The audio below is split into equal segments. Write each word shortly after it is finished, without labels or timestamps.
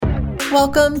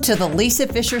Welcome to the Lisa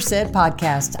Fisher Said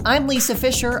podcast. I'm Lisa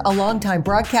Fisher, a longtime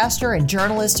broadcaster and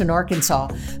journalist in Arkansas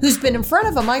who's been in front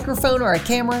of a microphone or a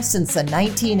camera since the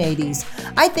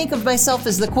 1980s. I think of myself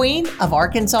as the queen of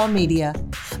Arkansas media.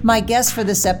 My guest for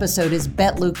this episode is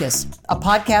Bet Lucas, a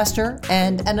podcaster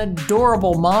and an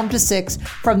adorable mom to six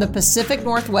from the Pacific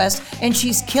Northwest, and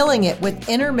she's killing it with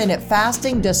intermittent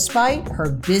fasting despite her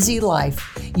busy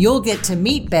life. You'll get to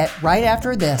meet Bet right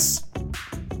after this.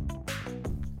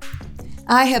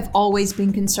 I have always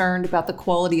been concerned about the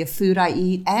quality of food I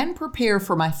eat and prepare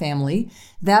for my family.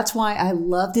 That's why I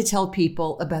love to tell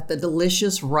people about the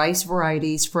delicious rice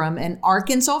varieties from an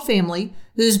Arkansas family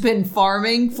who's been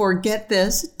farming for, get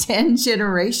this, 10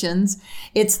 generations.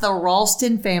 It's the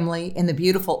Ralston family in the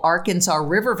beautiful Arkansas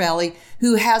River Valley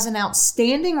who has an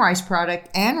outstanding rice product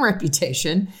and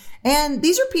reputation. And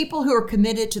these are people who are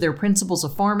committed to their principles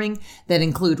of farming that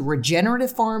include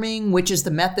regenerative farming, which is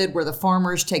the method where the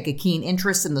farmers take a keen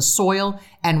interest in the soil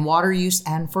and water use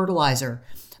and fertilizer.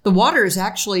 The water is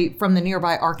actually from the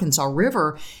nearby Arkansas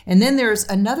River. And then there's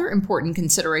another important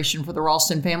consideration for the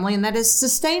Ralston family, and that is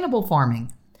sustainable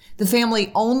farming. The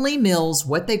family only mills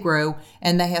what they grow,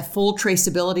 and they have full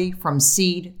traceability from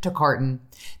seed to carton.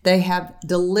 They have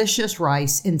delicious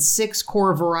rice in 6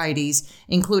 core varieties,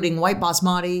 including white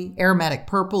basmati, aromatic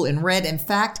purple, and red. In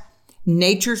fact,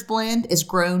 Nature's Blend is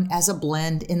grown as a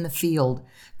blend in the field.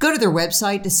 Go to their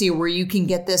website to see where you can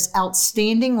get this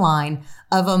outstanding line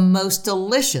of a most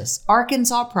delicious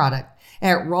Arkansas product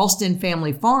at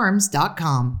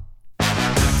ralstonfamilyfarms.com.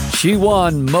 She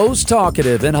won Most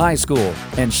Talkative in high school,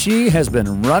 and she has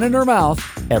been running her mouth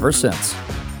ever since.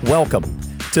 Welcome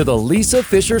to the Lisa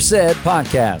Fisher Said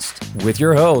podcast with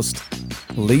your host,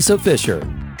 Lisa Fisher.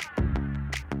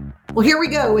 Well, here we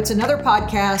go. It's another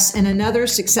podcast and another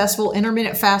successful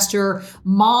intermittent faster,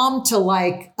 mom to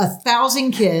like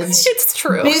 1,000 kids. It's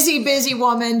true. Busy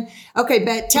woman. Okay,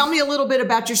 Bet, tell me a little bit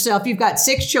about yourself. You've got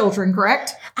 6 children,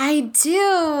 correct? I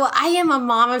do. I am a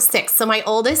mom of 6. So my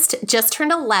oldest just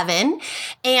turned 11.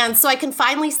 And so I can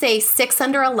finally say 6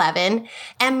 under 11.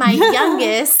 And my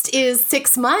youngest is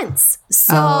 6 months.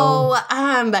 So,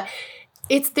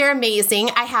 they're amazing.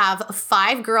 I have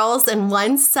 5 girls and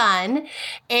 1 son.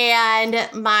 And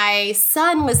my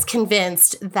son was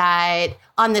convinced that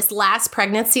on this last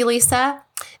pregnancy, Lisa,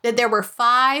 that there were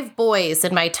 5 boys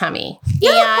in my tummy.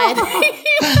 And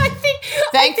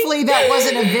Thankfully, that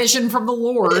wasn't a vision from the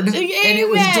Lord, and it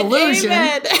was delusion.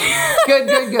 Amen.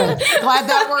 Good. Glad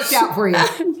that worked out for you.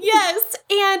 Yes.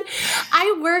 And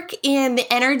I work in the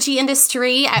energy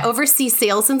industry. I oversee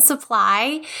sales and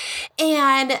supply.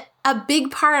 And a big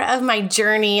part of my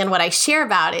journey and what I share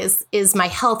about is my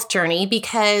health journey,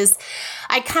 because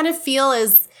I kind of feel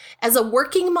as a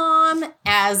working mom,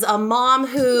 as a mom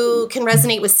who can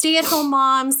resonate with stay-at-home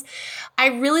moms, I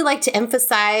really like to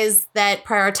emphasize that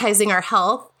prioritizing our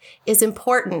health is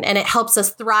important, and it helps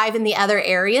us thrive in the other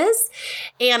areas.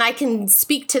 And I can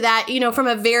speak to that, from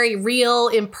a very real,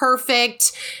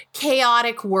 imperfect,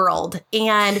 chaotic world.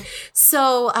 And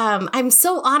so I'm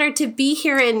so honored to be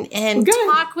here and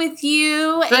talk with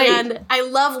you. Great. And I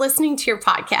love listening to your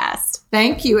podcast.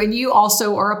 Thank you. And you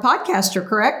also are a podcaster,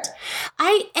 correct?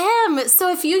 I am.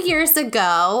 So a few years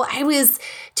ago, I was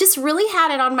just really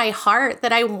had it on my heart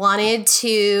that I wanted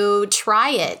to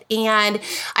try it. And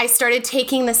I started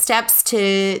taking the steps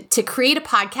to create a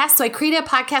podcast. So I created a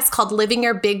podcast called Living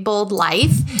Your Big Bold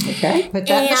Life. Okay. Put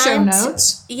that in the show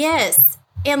notes. Yes.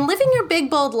 And living your big,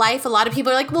 bold life, a lot of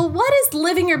people are like, well, what does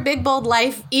living your big, bold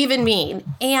life even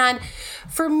mean? And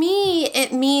for me,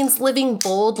 it means living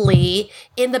boldly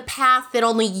in the path that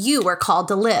only you are called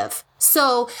to live.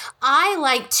 So I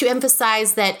like to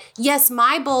emphasize that, yes,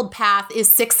 my bold path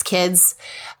is 6 kids,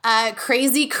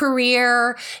 crazy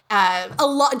career, a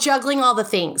lot, juggling all the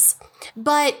things.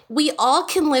 But we all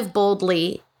can live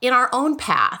boldly in our own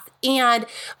path. And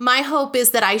my hope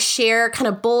is that I share kind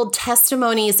of bold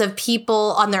testimonies of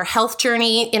people on their health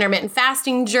journey, intermittent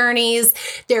fasting journeys,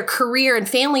 their career and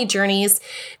family journeys,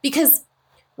 because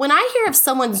when I hear of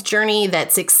someone's journey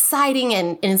that's exciting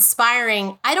and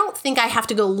inspiring, I don't think I have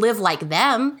to go live like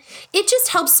them. It just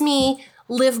helps me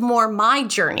live more my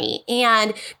journey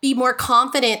and be more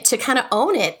confident to kind of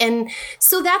own it. And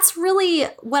so that's really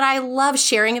what I love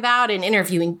sharing about and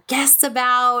interviewing guests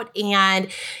about. And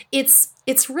it's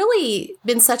really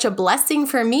been such a blessing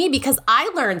for me because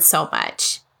I learned so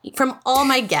much from all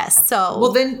my guests. So,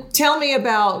 well, then tell me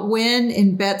about when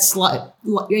in Bet's life,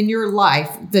 in your life,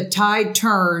 the tide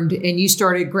turned and you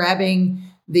started grabbing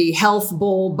the health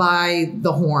bull by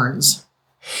the horns.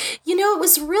 It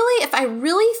was really, if I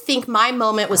really think my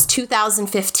moment was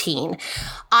 2015.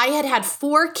 I had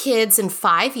 4 kids in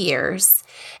 5 years.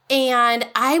 And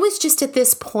I was just at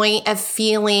this point of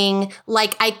feeling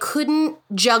like I couldn't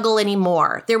juggle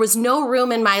anymore. There was no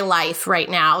room in my life right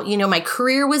now. You know, my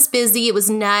career was busy. It was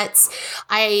nuts.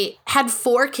 I had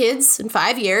 4 kids in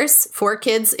 5 years, 4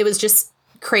 kids. It was just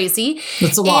crazy.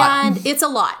 It's a lot. And it's a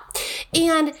lot.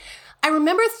 And I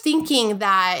remember thinking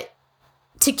that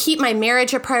to keep my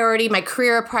marriage a priority, my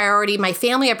career a priority, my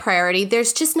family a priority,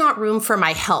 there's just not room for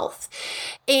my health.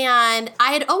 And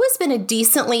I had always been a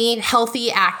decently healthy,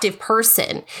 active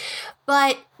person.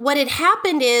 But what had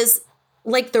happened is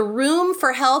like the room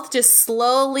for health just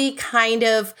slowly kind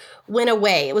of went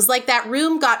away. It was like that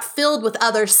room got filled with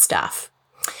other stuff.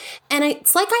 And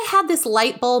it's like I had this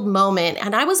light bulb moment,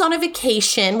 and I was on a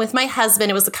vacation with my husband.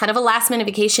 It was a kind of a last minute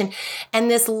vacation. And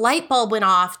this light bulb went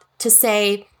off to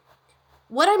say,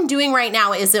 what I'm doing right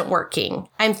now isn't working.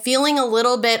 I'm feeling a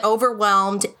little bit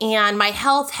overwhelmed, and my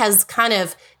health has kind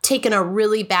of taken a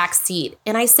really back seat.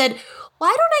 And I said,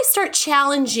 why don't I start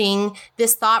challenging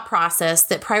this thought process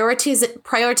that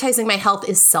prioritizing my health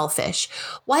is selfish?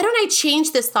 Why don't I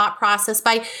change this thought process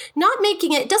by not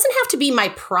making it doesn't have to be my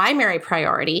primary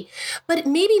priority, but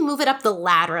maybe move it up the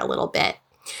ladder a little bit.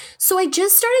 So I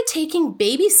just started taking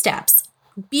baby steps,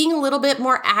 being a little bit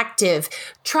more active,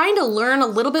 trying to learn a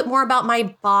little bit more about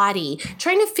my body,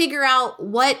 trying to figure out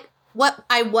what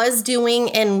I was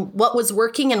doing and what was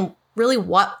working and really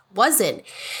what wasn't.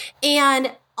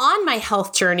 And on my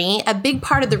health journey, a big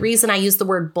part of the reason I use the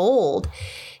word bold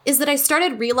is that I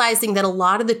started realizing that a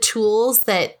lot of the tools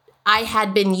that I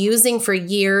had been using for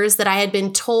years, that I had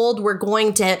been told were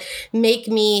going to make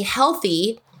me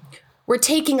healthy, were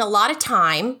taking a lot of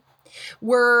time,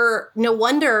 were no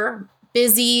wonder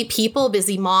busy people,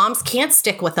 busy moms can't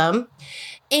stick with them.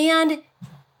 And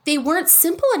they weren't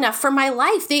simple enough for my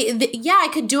life. Yeah, I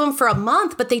could do them for a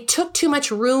month, but they took too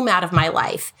much room out of my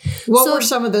life. What were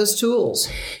some of those tools?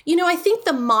 You know, I think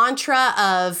the mantra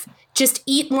of just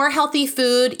eat more healthy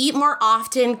food, eat more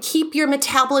often, keep your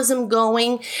metabolism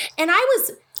going. And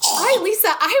Lisa,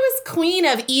 I was queen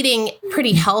of eating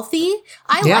pretty healthy.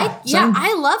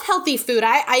 I love healthy food.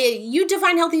 You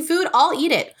define healthy food, I'll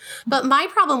eat it. But my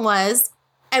problem was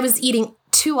I was eating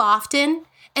too often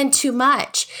and too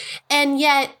much. And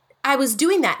yet I was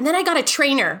doing that. And then I got a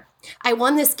trainer. I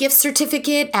won this gift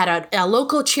certificate at a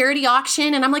local charity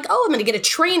auction. And I'm like, oh, I'm going to get a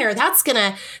trainer. That's going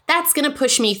to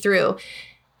push me through.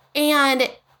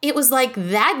 And it was like,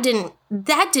 that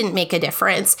didn't make a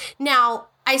difference. Now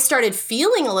I started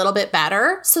feeling a little bit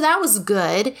better. So that was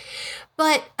good.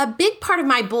 But a big part of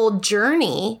my bold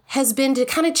journey has been to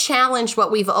kind of challenge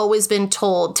what we've always been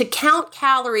told, to count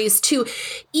calories, to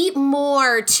eat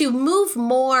more, to move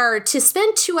more, to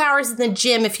spend 2 hours in the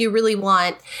gym if you really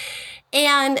want.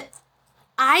 And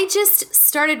I just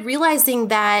started realizing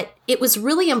that it was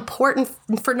really important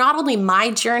for not only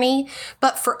my journey,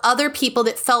 but for other people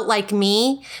that felt like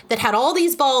me, that had all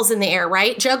these balls in the air,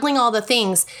 right? Juggling all the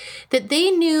things, that they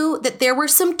knew that there were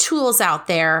some tools out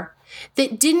there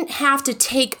that didn't have to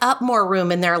take up more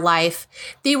room in their life.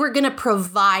 They were going to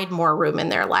provide more room in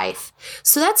their life.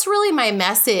 So that's really my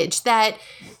message, that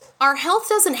our health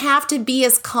doesn't have to be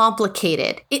as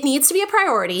complicated. It needs to be a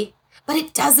priority, but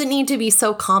it doesn't need to be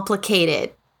so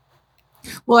complicated.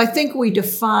 Well, I think we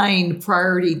define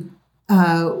priority.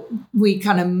 We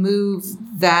kind of move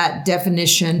that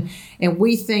definition, and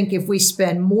we think if we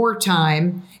spend more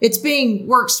time, it's being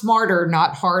work smarter,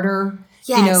 not harder.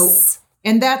 Yes. You know,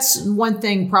 and that's one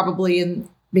thing probably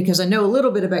because I know a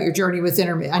little bit about your journey with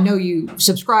intermittent. I know you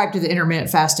subscribe to the intermittent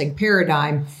fasting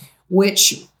paradigm,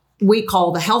 which we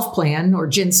call the health plan, or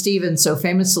Jen Stevens so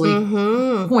famously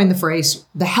coined the phrase,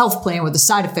 the health plan with the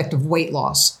side effect of weight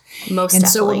loss. Most and definitely.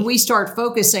 So when we start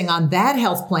focusing on that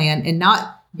health plan and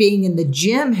not being in the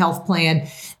gym health plan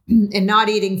and not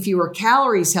eating fewer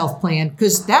calories health plan,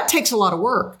 because that takes a lot of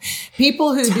work.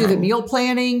 People who do the meal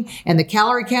planning and the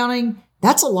calorie counting,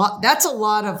 that's a lot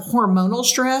of hormonal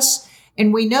stress.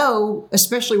 And we know,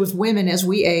 especially with women as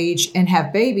we age and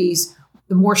have babies,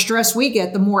 the more stress we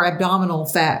get, the more abdominal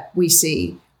fat we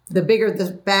see. The bigger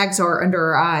the bags are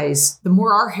under our eyes, the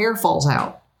more our hair falls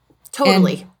out.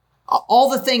 Totally. And all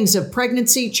the things of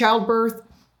pregnancy, childbirth,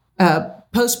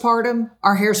 postpartum,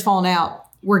 our hair's falling out.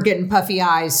 We're getting puffy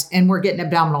eyes and we're getting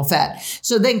abdominal fat.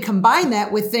 So then combine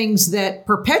that with things that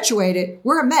perpetuate it,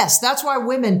 we're a mess. That's why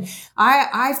women,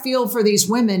 I feel for these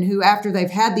women who, after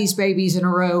they've had these babies in a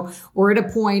row, or at a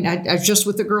point, I was just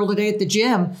with a girl today at the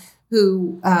gym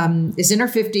who is in her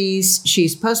 50s.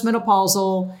 She's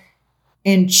postmenopausal.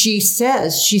 And she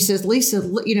says, Lisa,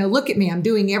 look at me. I'm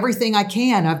doing everything I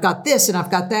can. I've got this and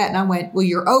I've got that. And I went, well,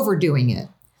 you're overdoing it.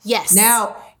 Yes.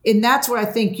 Now, and that's what I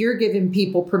think you're giving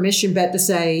people permission, Beth, to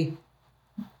say,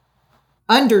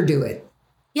 underdo it.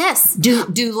 Yes. Do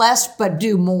less, but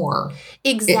do more.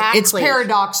 Exactly. It's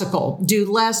paradoxical.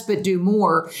 Do less, but do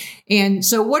more. And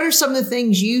so what are some of the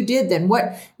things you did then?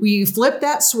 You flipped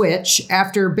that switch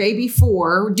after baby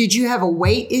 4. Did you have a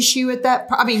weight issue at that?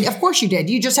 I mean, of course you did.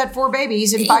 You just had 4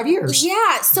 babies in 5 years.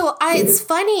 Yeah. So it's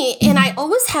funny. And I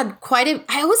always had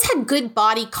good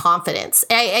body confidence.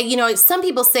 Some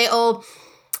people say, oh,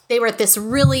 they were at this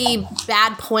really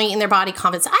bad point in their body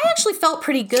confidence. I actually felt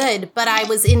pretty good, but I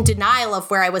was in denial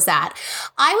of where I was at.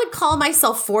 I would call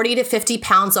myself 40 to 50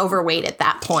 pounds overweight at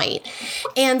that point.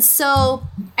 And so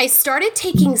I started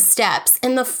taking steps.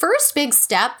 And the first big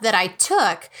step that I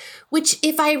took, which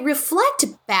if I reflect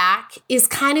back is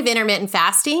kind of intermittent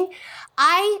fasting,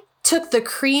 I took the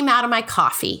cream out of my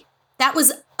coffee. That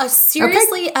was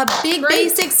a big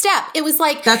basic step. It was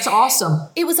like, that's awesome.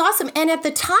 It was awesome. And at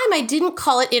the time I didn't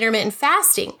call it intermittent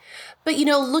fasting, but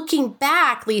looking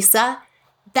back, Lisa,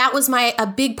 that was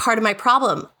a big part of my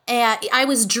problem. I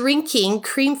was drinking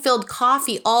cream-filled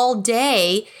coffee all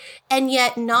day and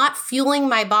yet not fueling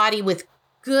my body with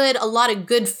a lot of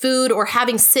good food or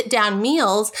having sit-down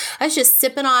meals. I was just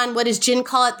sipping on, what does Jen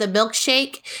call it? The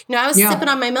milkshake. I was sipping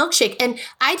on my milkshake and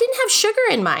I didn't have sugar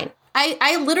in mine.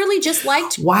 I literally just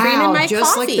liked cream in my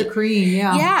just coffee. Like the cream,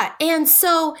 yeah. Yeah. And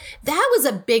so that was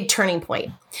a big turning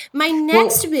point. My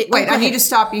next I need to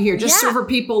stop you here just so for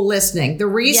people listening. The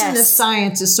reason this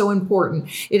science is so important,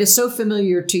 it is so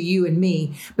familiar to you and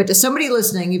me, but to somebody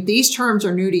listening, if these terms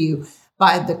are new to you,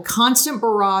 by the constant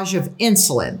barrage of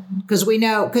insulin,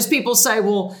 because people say,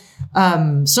 well,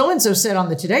 so-and-so said on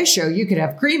the Today Show, you could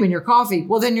have cream in your coffee.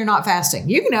 Well, then you're not fasting.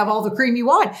 You can have all the cream you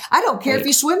want. I don't care if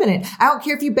you swim in it. I don't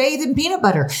care if you bathe in peanut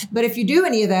butter. But if you do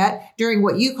any of that during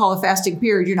what you call a fasting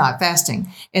period, you're not fasting.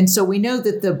 And so we know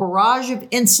that the barrage of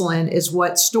insulin is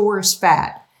what stores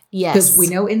fat. Yes. Because we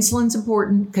know insulin's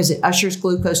important because it ushers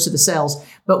glucose to the cells.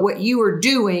 But what you were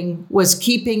doing was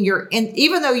keeping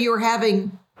even though you were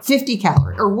having 50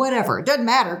 calories or whatever. It doesn't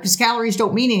matter because calories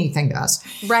don't mean anything to us.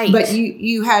 Right. But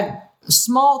you had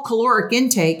small caloric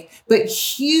intake, but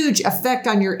huge effect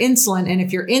on your insulin. And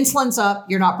if your insulin's up,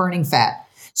 you're not burning fat.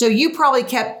 So you probably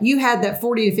had that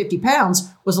 40 to 50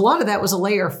 pounds a lot of that was a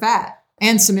layer of fat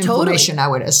and some inflammation, I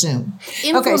would assume.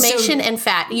 Inflammation and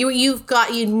fat. You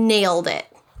nailed it.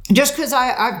 Just because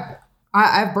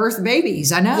I've birthed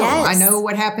babies. I know. Yes. I know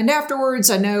what happened afterwards.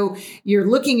 I know you're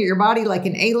looking at your body like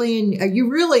an alien. You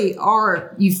really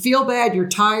are. You feel bad. You're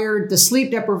tired. The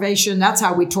sleep deprivation, that's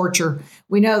how we torture.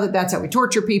 We know that that's how we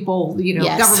torture people.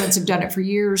 Governments have done it for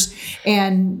years.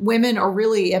 And women are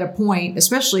really at a point,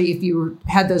 especially if you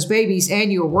had those babies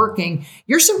and you were working,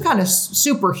 you're some kind of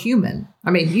superhuman.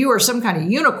 I mean, you are some kind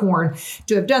of unicorn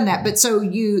to have done that. But so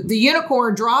the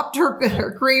unicorn dropped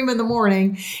her cream in the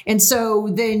morning. And so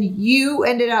then you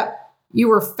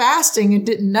were fasting and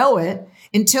didn't know it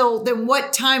until then.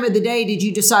 What time of the day did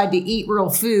you decide to eat real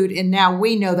food? And now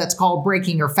we know that's called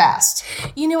breaking your fast.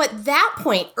 At that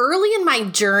point, early in my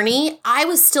journey, I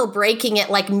was still breaking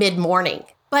it like mid-morning.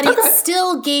 But it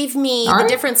still gave me the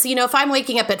difference. If I'm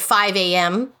waking up at 5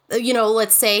 a.m.,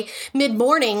 let's say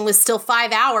mid-morning was still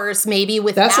 5 hours maybe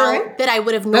without that I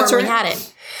would have normally had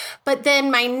it. But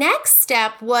then my next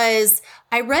step was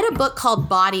I read a book called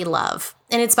Body Love,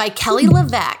 and it's by Kelly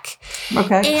LeVeque.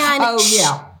 Okay. And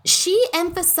she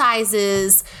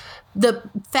emphasizes the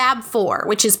Fab Four,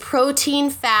 which is protein,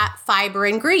 fat, fiber,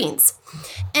 and greens.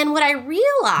 And what I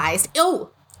realized,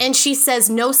 and she says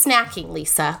no snacking,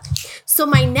 Lisa. So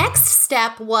my next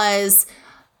step was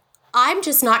I'm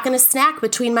just not going to snack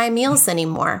between my meals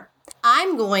anymore.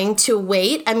 I'm going to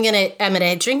wait. I'm going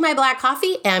to drink my black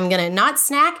coffee and I'm going to not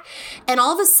snack. And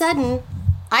all of a sudden,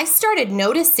 I started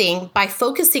noticing by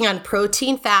focusing on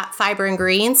protein, fat, fiber, and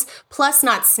greens, plus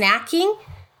not snacking,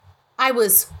 I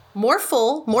was more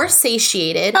full, more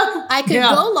satiated. I could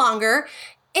go longer.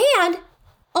 And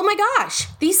oh my gosh,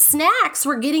 these snacks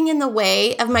were getting in the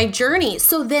way of my journey.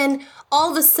 So then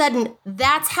all of a sudden,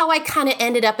 that's how I kind of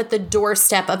ended up at the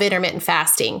doorstep of intermittent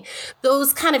fasting.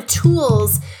 Those kind of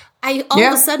tools, I all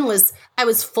of a sudden I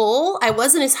was full. I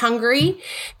wasn't as hungry.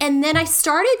 And then I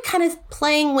started kind of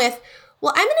playing with,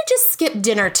 well, I'm going to just skip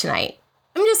dinner tonight.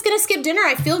 I'm just going to skip dinner.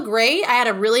 I feel great. I had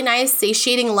a really nice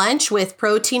satiating lunch with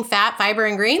protein, fat, fiber,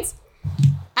 and greens.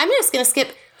 I'm just going to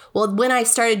skip. Well, when I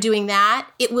started doing that,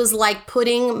 it was like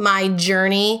putting my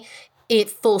journey at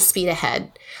full speed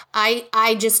ahead.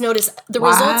 I just noticed the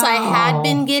results I had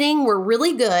been getting were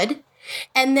really good.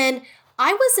 And then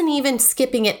I wasn't even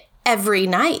skipping it every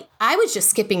night. I was just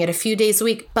skipping it a few days a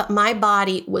week, but my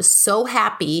body was so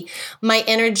happy. My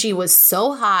energy was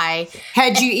so high.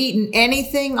 Had you eaten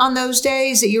anything on those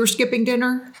days that you were skipping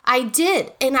dinner? I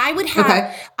did. And I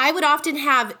would often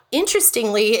have,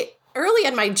 interestingly, early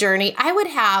in my journey, I would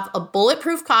have a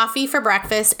bulletproof coffee for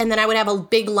breakfast, and then I would have a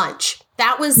big lunch.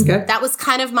 That was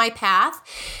kind of my path.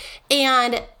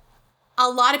 And a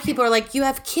lot of people are like, you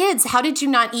have kids. How did you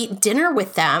not eat dinner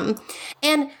with them?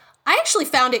 And I actually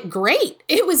found it great.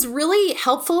 It was really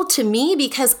helpful to me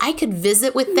because I could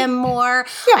visit with them more.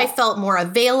 Yeah. I felt more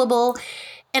available.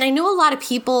 And I know a lot of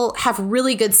people have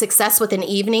really good success with an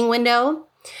evening window.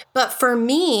 But for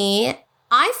me,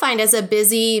 I find as a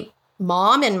busy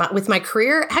mom and with my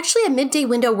career, actually a midday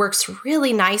window works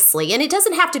really nicely. And it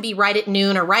doesn't have to be right at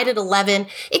noon or right at 11.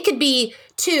 It could be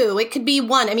 2, it could be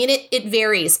 1. I mean, it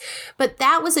varies. But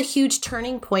that was a huge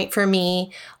turning point for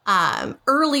me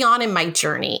early on in my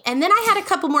journey. And then I had a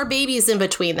couple more babies in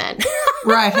between then.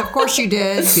 Right. Of course you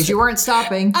did, because you weren't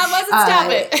stopping. I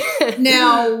wasn't stopping.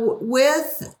 Now,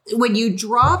 when you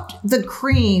dropped the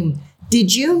cream,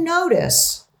 did you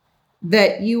notice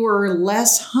that you were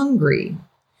less hungry?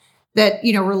 That,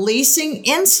 releasing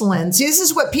insulin. See, this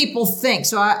is what people think.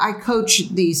 So I coach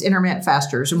these intermittent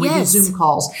fasters, and we do Zoom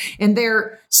calls, and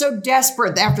they're so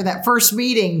desperate after that first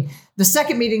meeting. The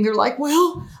second meeting, they're like,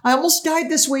 well, I almost died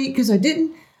this week because I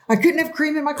couldn't have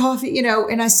cream in my coffee,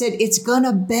 and I said, it's going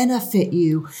to benefit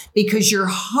you because you're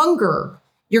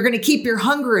going to keep your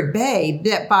hunger at bay.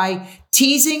 That by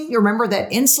teasing, you remember that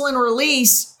insulin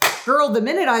release, girl, the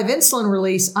minute I have insulin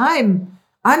release,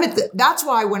 that's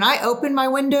why when I open my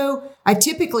window, I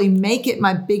typically make it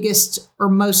my biggest or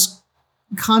most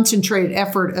concentrated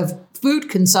effort of food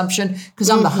consumption because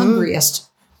I'm the hungriest.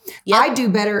 Yep. I do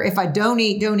better if I don't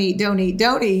eat.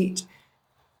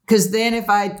 Because then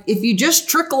if you just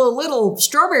trickle a little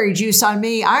strawberry juice on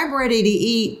me, I'm ready to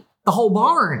eat the whole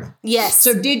barn. Yes.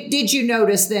 So did you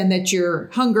notice then that your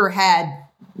hunger had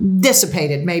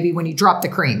dissipated maybe when you dropped the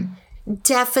cream?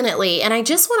 Definitely. And I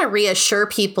just want to reassure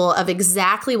people of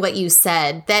exactly what you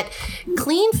said, that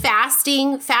clean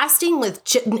fasting with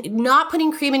not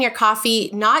putting cream in your coffee,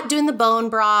 not doing the bone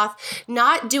broth,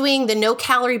 not doing the no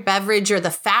calorie beverage or the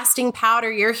fasting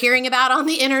powder you're hearing about on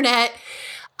the internet.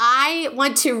 I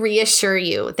want to reassure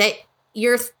you that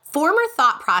your former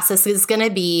thought process is going to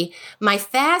be, my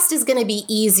fast is going to be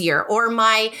easier, or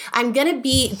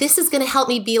this is going to help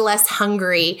me be less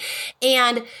hungry.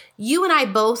 And you and I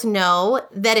both know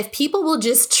that if people will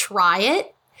just try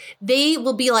it, they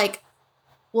will be like,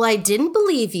 well, I didn't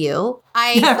believe you.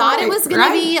 I thought it was going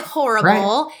to be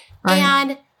horrible. Right.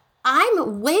 And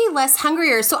I'm way less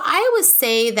hungrier. So I always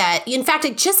say that, in fact, I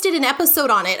just did an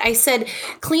episode on it. I said,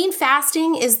 clean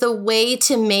fasting is the way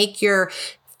to make your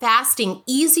fasting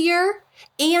easier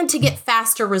and to get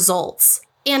faster results.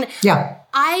 And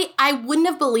I wouldn't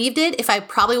have believed it if I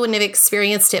probably wouldn't have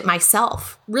experienced it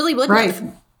myself. Really wouldn't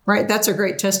have. Right. That's a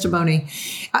great testimony.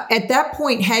 At that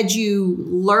point, had you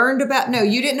learned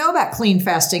you didn't know about clean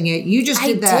fasting yet. You just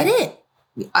did that. I did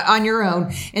it on your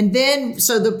own. And then,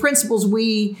 so the principles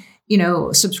we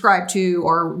subscribe to,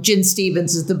 or Jen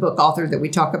Stevens is the book author that we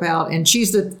talk about. And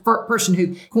she's the person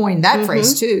who coined that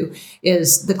phrase too,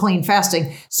 is the clean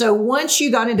fasting. So once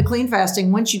you got into clean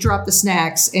fasting, once you dropped the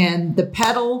snacks and the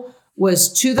pedal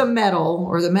was to the metal,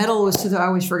 or the metal was to I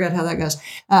always forget how that goes.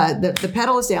 The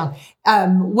pedal is down.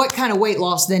 What kind of weight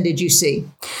loss then did you see?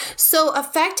 So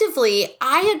effectively,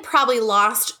 I had probably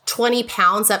lost 20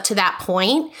 pounds up to that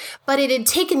point, but it had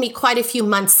taken me quite a few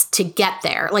months to get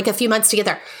there,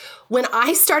 When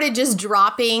I started just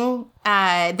dropping,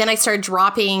 then I started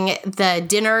dropping the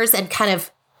dinners and kind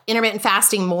of intermittent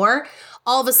fasting more.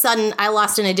 All of a sudden, I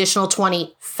lost an additional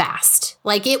 20 fast.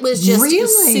 It was just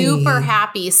super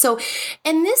happy. So,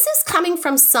 and this is coming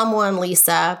from someone,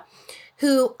 Lisa,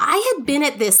 who I had been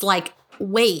at this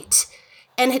weight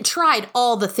and had tried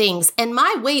all the things, and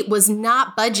my weight was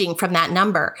not budging from that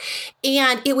number.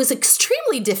 And it was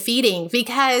extremely defeating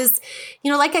because,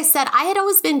 like I said, I had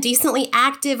always been decently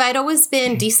active. I'd always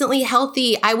been decently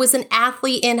healthy. I was an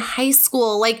athlete in high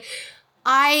school.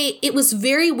 It was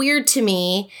very weird to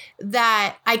me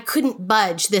that I couldn't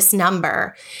budge this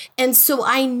number. And so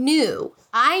I knew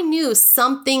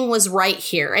something was right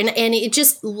here. And it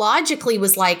just logically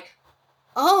was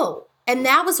and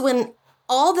that was when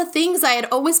all the things I had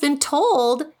always been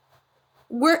told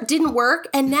didn't work.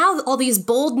 And now all these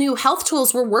bold new health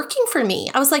tools were working for me.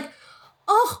 I was like,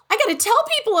 oh, I got to tell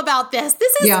people about this.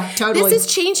 This is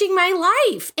changing my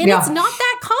life. And it's not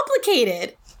that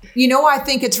complicated. I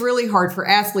think it's really hard for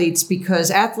athletes because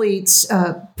athletes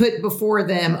put before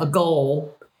them a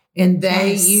goal, and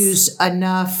they use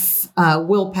enough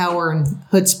willpower and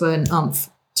chutzpah and oomph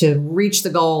to reach the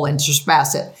goal and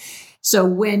surpass it. So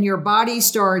when your body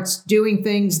starts doing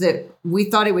things that we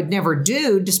thought it would never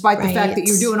do, despite the fact that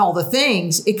you're doing all the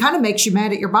things, it kind of makes you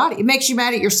mad at your body. It makes you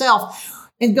mad at yourself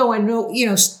and going, no,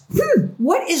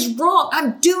 what is wrong?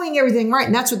 I'm doing everything right.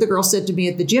 And that's what the girl said to me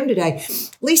at the gym today.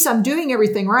 Lisa, I'm doing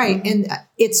everything right. And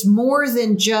it's more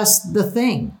than just the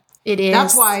thing. It is.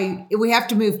 That's why we have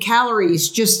to move calories.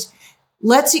 Just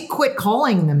let's quit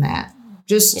calling them that.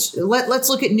 Just let's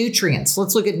look at nutrients.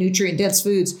 Let's look at nutrient dense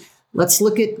foods. Let's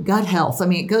look at gut health. I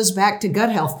mean, it goes back to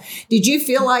gut health. Did you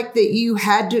feel like that you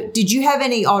did you have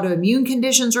any autoimmune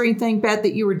conditions or anything, Beth,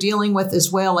 that you were dealing with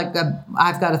as well? Like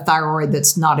I've got a thyroid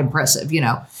that's not impressive,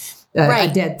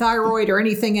 a dead thyroid or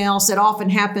anything else that often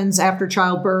happens after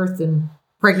childbirth and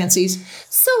pregnancies?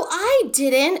 So I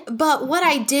didn't, but what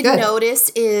I did notice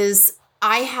is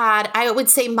I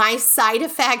would say my side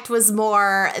effect was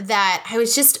more that I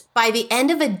was just, by the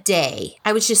end of a day,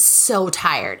 I was just so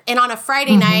tired. And on a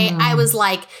Friday night, I was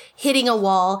like hitting a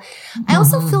wall. I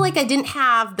also feel like I didn't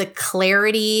have the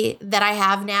clarity that I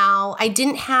have now. I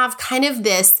didn't have kind of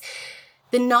the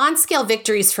non-scale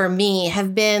victories for me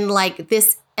have been like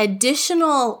this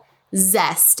additional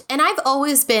zest. And I've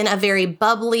always been a very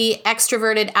bubbly,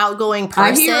 extroverted, outgoing person.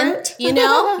 I hear it.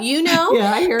 Yeah,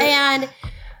 I hear it.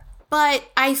 But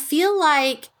I feel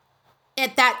like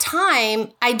at that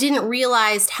time, I didn't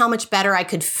realize how much better I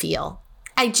could feel.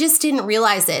 I just didn't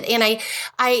realize it. And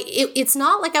it's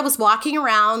not like I was walking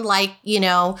around like,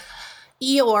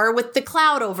 Eeyore with the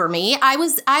cloud over me. I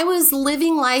was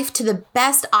living life to the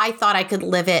best I thought I could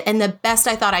live it and the best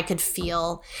I thought I could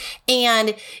feel.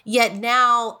 And yet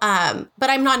now, but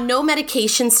I'm on no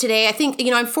medications today. I think,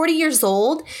 I'm 40 years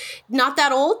old, not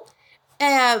that old.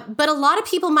 But a lot of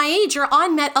people my age are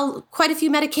on quite a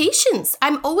few medications.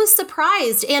 I'm always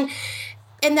surprised. And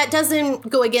that doesn't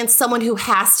go against someone who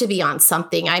has to be on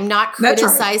something. I'm not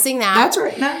criticizing that. That's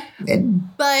right. No.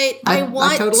 But I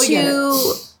want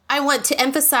to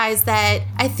emphasize that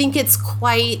I think it's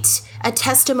quite a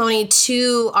testimony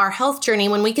to our health journey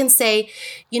when we can say,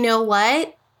 you know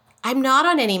what? I'm not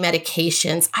on any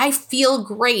medications. I feel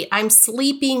great. I'm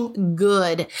sleeping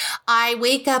good. I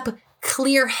wake up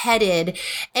clear-headed.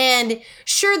 And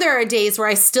sure, there are days where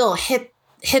I still hit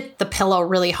the pillow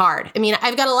really hard. I mean,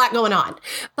 I've got a lot going on,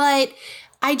 but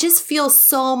I just feel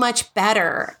so much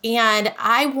better. And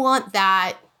I want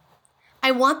that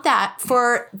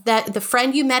for the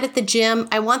friend you met at the gym.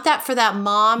 I want that for that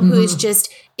mom who is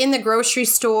just in the grocery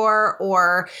store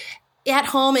or at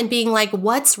home and being like,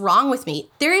 what's wrong with me?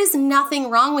 There is nothing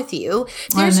wrong with you.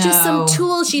 There's just some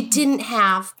tools you didn't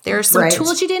have. There are some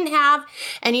tools you didn't have.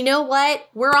 And you know what?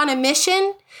 We're on a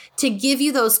mission to give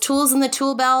you those tools in the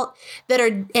tool belt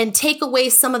and take away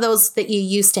some of those that you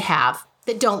used to have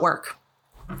that don't work.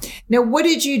 Now, what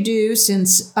did you do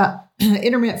since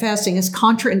intermittent fasting is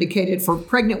contraindicated for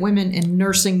pregnant women and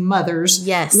nursing mothers?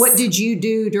 Yes. What did you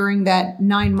do during that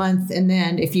 9 month and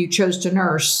then if you chose to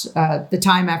nurse the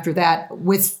time after that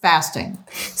with fasting?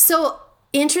 So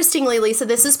interestingly, Lisa,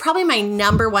 this is probably my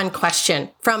number one question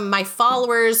from my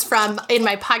followers in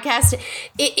my podcast.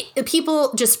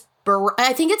 People just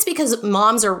I think it's because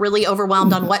moms are really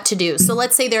overwhelmed on what to do. So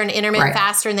let's say they're an intermittent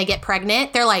faster and they get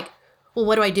pregnant. They're like, well,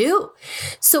 what do I do?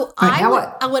 So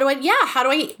how do I?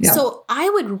 Yeah. So I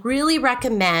would really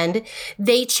recommend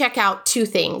they check out two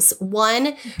things.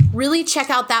 One, really check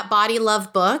out that Body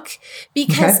Love book,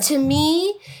 because to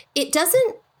me, it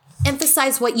doesn't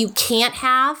emphasize what you can't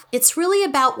have. It's really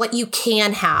about what you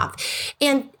can have.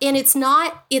 And it's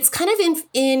kind of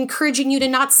encouraging you to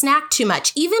not snack too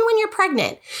much, even when you're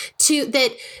pregnant,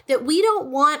 that we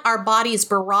don't want our bodies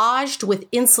barraged with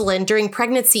insulin during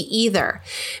pregnancy either,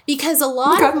 because a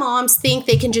lot of moms think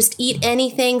they can just eat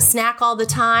anything, snack all the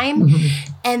time.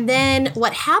 And then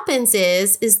what happens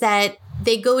is that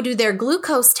they go do their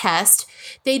glucose test.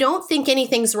 They don't think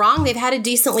anything's wrong. They've had a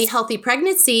decently healthy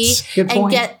pregnancy.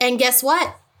 And guess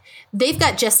what? They've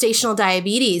got gestational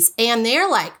diabetes. And they're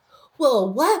like,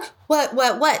 well, what?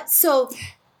 So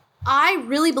I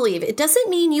really believe it doesn't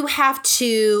mean you have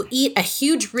to eat a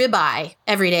huge ribeye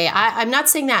every day. I'm not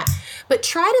saying that. But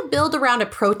try to build around a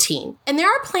protein. And there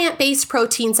are plant-based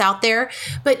proteins out there.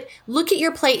 But look at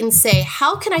your plate and say,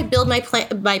 how can I build my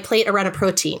plate around a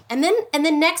protein? And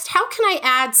then next, how can I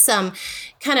add some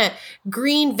kind of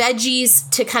green veggies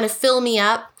to kind of fill me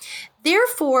up?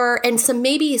 Therefore, and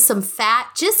maybe some fat,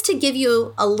 just to give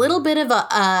you a little bit of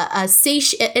a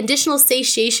additional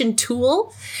satiation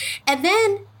tool. And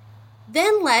then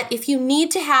if you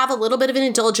need to have a little bit of an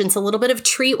indulgence, a little bit of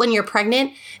treat when you're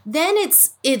pregnant, then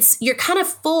you're kind of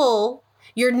full,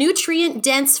 your nutrient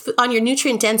dense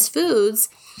foods,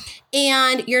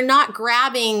 And you're not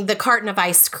grabbing the carton of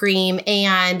ice cream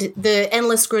and the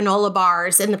endless granola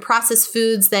bars and the processed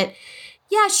foods that,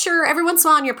 yeah, sure, every once in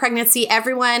a while in your pregnancy,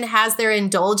 everyone has their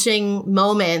indulging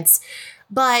moments.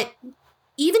 But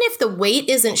even if the weight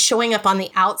isn't showing up on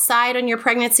the outside on your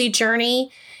pregnancy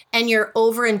journey and you're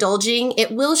overindulging,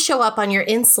 it will show up on your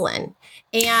insulin.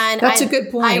 And that's a good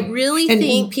point. I really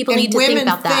think people need to think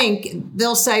about that.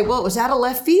 They'll say, well, it was out of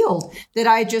left field that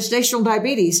I had gestational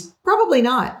diabetes. Probably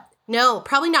not. No,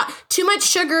 probably not. Too much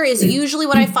sugar is usually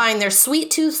what I find. Their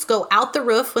sweet tooths go out the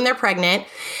roof when they're pregnant,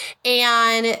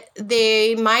 and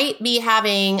they might be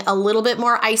having a little bit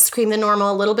more ice cream than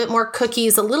normal, a little bit more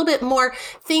cookies, a little bit more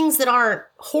things that aren't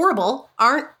horrible,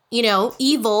 aren't,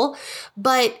 evil,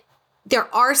 but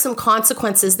there are some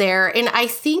consequences there. And I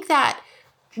think that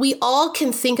we all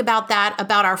can think about that,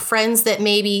 about our friends that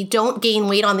maybe don't gain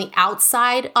weight on the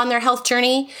outside on their health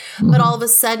journey, but all of a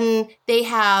sudden they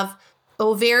have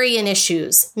ovarian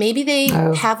issues. Maybe they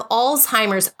have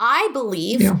Alzheimer's. I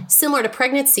believe, similar to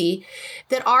pregnancy,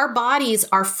 that our bodies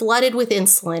are flooded with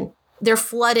insulin. They're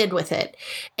flooded with it.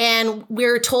 And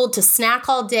we're told to snack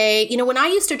all day. When I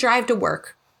used to drive to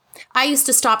work, I used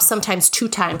to stop sometimes 2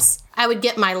 times. I would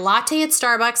get my latte at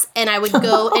Starbucks and I would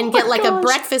go and get a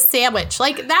breakfast sandwich.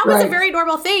 That was a very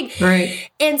normal thing.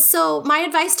 Right. And so my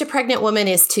advice to pregnant women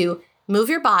is to move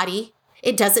your body.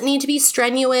 It doesn't need to be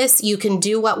strenuous. You can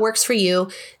do what works for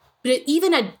you. But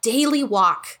even a daily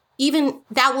walk, even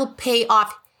that will pay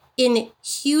off in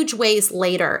huge ways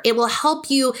later. It will help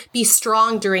you be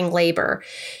strong during labor.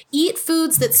 Eat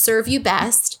foods that serve you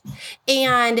best.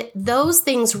 And those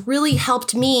things really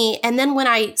helped me. And then when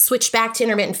I switched back to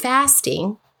intermittent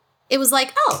fasting, it was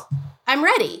like, oh, I'm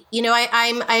ready.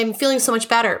 I'm feeling so much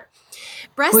better.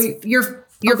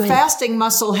 Your fasting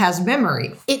muscle has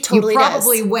memory. It totally does.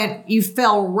 You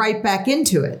fell right back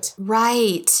into it.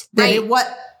 Right.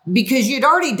 Because you'd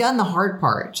already done the hard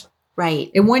part.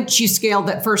 Right. And once you scaled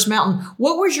that first mountain,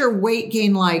 what was your weight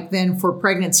gain like then for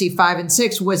pregnancy 5 and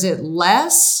 6? Was it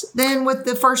less than with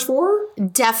the first 4?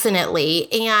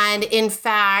 Definitely. And in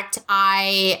fact,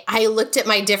 I looked at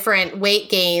my different weight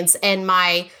gains, and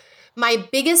my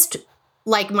biggest,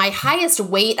 my highest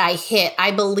weight I hit,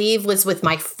 I believe, was with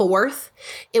my 4th.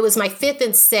 It was my 5th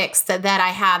and 6th that I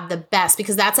had the best,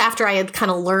 because that's after I had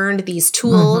kind of learned these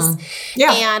tools.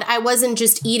 Yeah. And I wasn't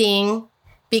just eating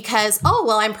because,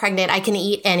 I'm pregnant, I can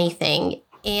eat anything.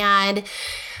 And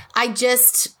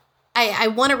I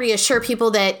want to reassure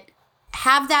people that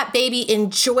have that baby,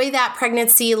 enjoy that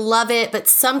pregnancy, love it. But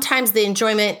sometimes the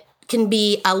enjoyment can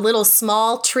be a little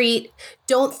small treat.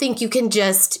 Don't think you can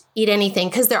just eat anything,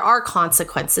 because there are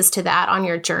consequences to that on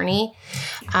your journey.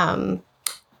 And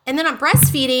then on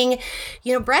breastfeeding,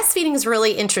 breastfeeding is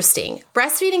really interesting.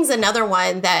 Breastfeeding is another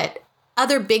one that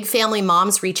other big family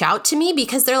moms reach out to me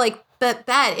because they're like, but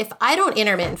Bet, if I don't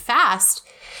intermittent fast,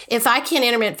 if I can't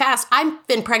intermittent fast, I've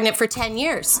been pregnant for 10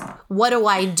 years. What do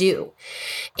I do?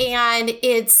 And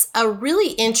it's a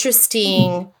really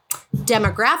interesting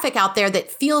demographic out there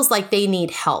that feels like they need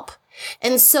help.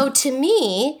 And so to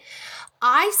me,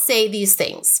 I say these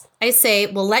things. I say,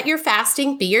 well, let your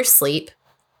fasting be your sleep.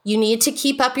 You need to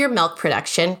keep up your milk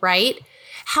production, right?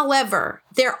 However,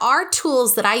 there are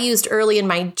tools that I used early in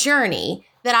my journey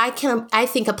that I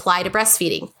think apply to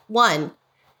breastfeeding. 1,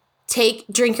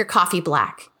 drink your coffee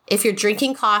black. If you're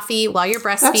drinking coffee while you're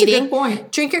breastfeeding, that's a good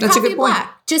point. Drink your coffee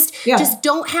black. Just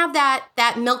don't have that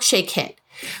milkshake hit.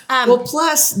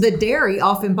 Plus the dairy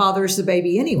often bothers the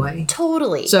baby anyway.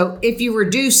 Totally. So if you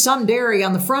reduce some dairy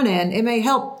on the front end, it may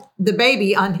help the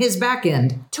baby on his back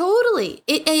end. Totally.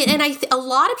 A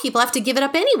lot of people have to give it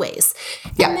up anyways.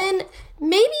 Yeah. And then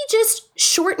maybe just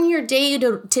shorten your day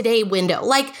to day window.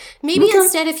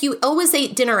 Instead, if you always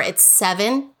ate dinner at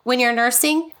 7 when you're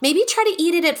nursing, maybe try to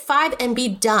eat it at 5 and be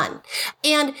done.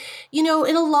 And, in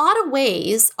a lot of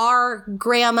ways, our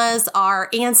grandmas, our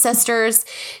ancestors,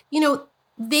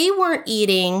 they weren't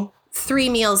eating 3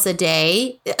 meals a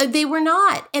day. They were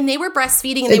not. And they were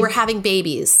breastfeeding and they were having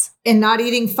babies. And not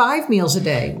eating 5 meals a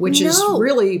day, which is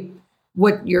really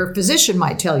what your physician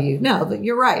might tell you. No,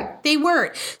 you're right. They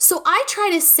weren't. So I try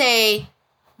to say,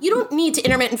 you don't need to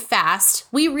intermittent fast.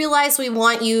 We realize we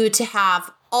want you to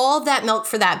have all that milk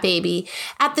for that baby.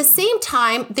 At the same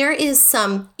time, there is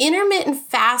some intermittent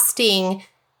fasting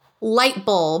light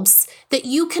bulbs that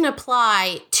you can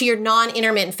apply to your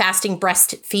non-intermittent fasting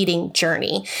breastfeeding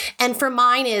journey. And for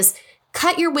mine is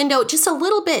cut your window just a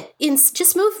little bit,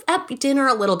 just move up dinner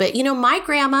a little bit. My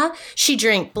grandma, she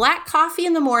drank black coffee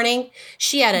in the morning.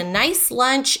 She had a nice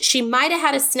lunch. She might have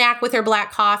had a snack with her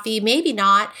black coffee, maybe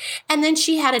not. And then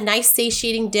she had a nice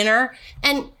satiating dinner.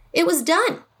 And It was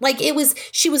done.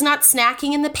 She was not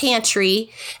snacking in the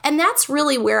pantry. And that's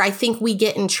really where I think we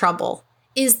get in trouble,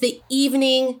 is the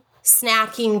evening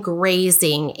snacking,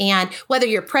 grazing. And whether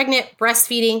you're pregnant,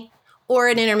 breastfeeding, or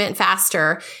an intermittent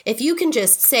faster, if you can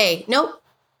just say, nope,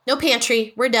 no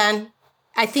pantry, we're done,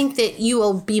 I think that you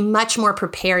will be much more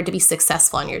prepared to be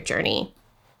successful on your journey.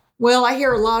 Well, I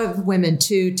hear a lot of women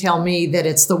too tell me that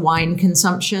it's the wine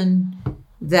consumption,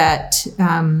 that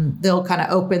they'll kind of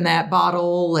open that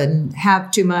bottle and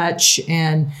have too much.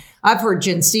 And I've heard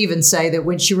Jen Stevens say that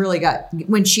when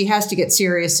she has to get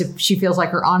serious, if she feels like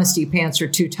her honesty pants are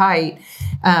too tight,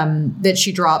 that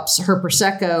she drops her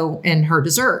Prosecco and her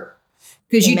dessert.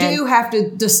 Because you do have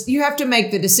to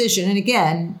make the decision. And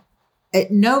again,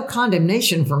 no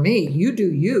condemnation for me. You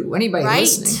do you, anybody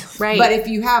listening. Right. But if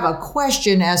you have a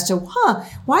question as to,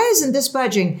 why isn't this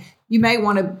budging? You may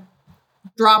want to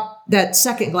drop that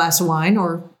second glass of wine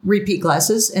or repeat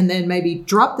glasses, and then maybe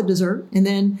drop the dessert. And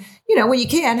then, when you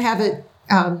can, have it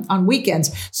on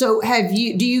weekends. So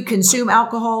do you consume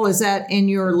alcohol? Is that in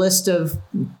your list of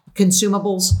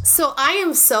consumables? So I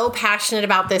am so passionate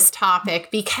about this topic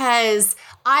because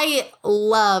I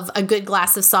love a good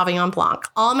glass of Sauvignon Blanc.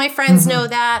 All my friends know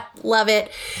that, love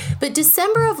it. But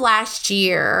December of last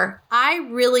year, I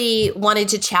really wanted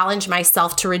to challenge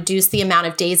myself to reduce the amount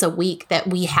of days a week that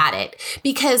we had it,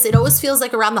 because it always feels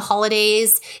like around the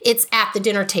holidays, it's at the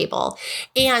dinner table.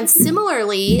 And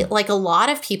similarly, like a lot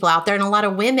of people out there and a lot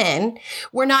of women,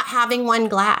 we're not having one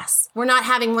glass. We're not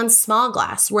having one small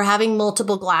glass. We're having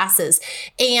multiple glasses.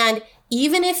 And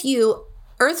even if you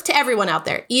Earth to everyone out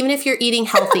there, even if you're eating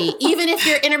healthy, even if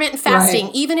you're intermittent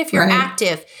fasting, even if you're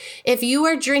active, if you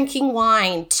are drinking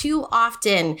wine too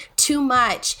often, too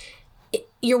much,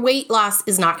 your weight loss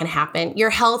is not going to happen.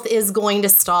 Your health is going to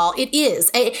stall. It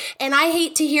is. And I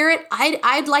hate to hear it.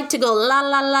 I'd like to go la,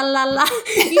 la, la, la, la.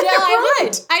 I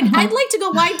would. I'd like to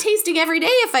go wine tasting every day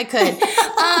if I could.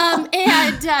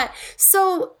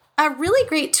 So a really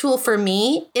great tool for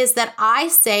me is that I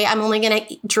say I'm only going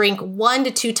to drink 1 to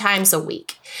 2 times a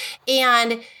week.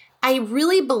 And I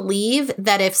really believe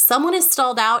that if someone is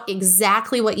stalled out,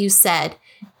 exactly what you said,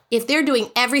 if they're doing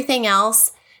everything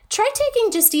else, try taking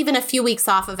just even a few weeks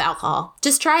off of alcohol.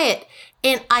 Just try it.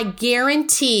 And I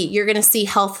guarantee you're going to see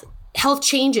health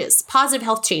changes, positive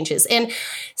health changes.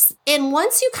 And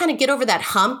once you kind of get over that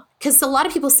hump, because a lot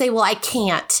of people say, well, I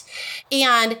can't.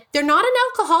 And they're not an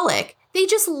alcoholic. They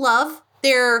just love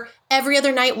their every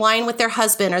other night wine with their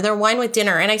husband or their wine with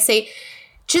dinner. And I say,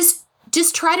 just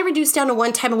try to reduce down to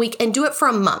 1 time a week and do it for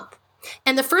a month.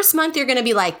 And the first month, you're going to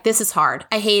be like, this is hard.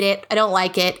 I hate it. I don't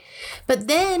like it. But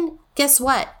then guess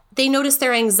what? They notice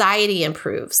their anxiety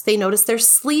improves. They notice their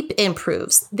sleep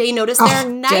improves. They notice their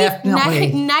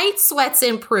night sweats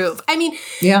improve. I mean,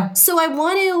 So I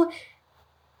want to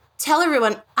tell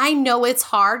everyone, I know it's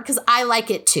hard because I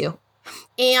like it too.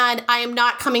 And I am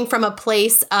not coming from a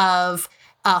place of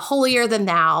holier than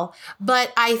thou,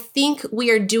 but I think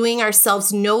we are doing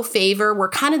ourselves no favor. We're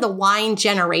kind of the wine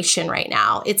generation right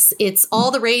now. It's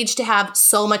all the rage to have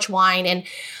so much wine. And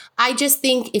I just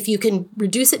think if you can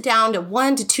reduce it down to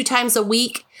 1 to 2 times a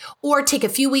week or take a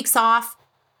few weeks off,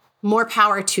 more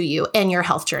power to you and your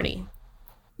health journey.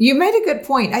 You made a good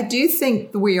point. I do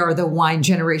think we are the wine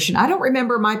generation. I don't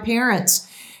remember my parents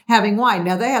having wine.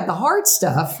 Now, they had the hard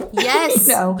stuff. Yes,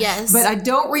 yes. But I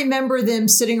don't remember them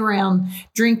sitting around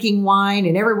drinking wine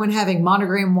and everyone having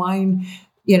Monogram wine,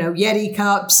 Yeti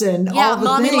cups and all the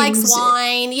mommy things. likes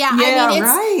wine.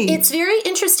 It's very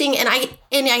interesting. And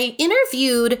I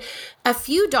interviewed a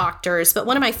few doctors, but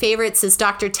one of my favorites is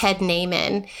Dr. Ted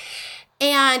Naiman.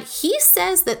 And he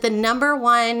says that the number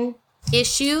one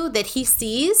issue that he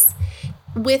sees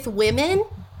with women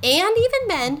and even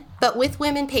men, but with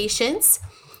women patients,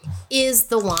 is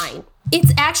the wine.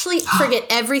 It's actually, forget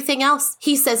everything else.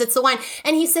 He says it's the wine.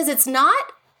 And he says it's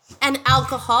not an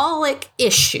alcoholic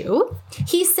issue.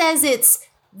 He says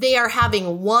they are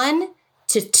having 1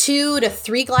 to 2 to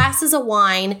 3 glasses of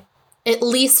wine, at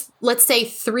least, let's say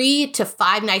 3 to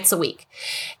 5 nights a week.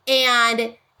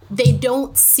 And they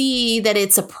don't see that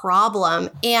it's a problem.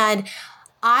 And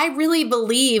I really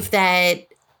believe that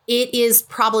it is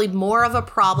probably more of a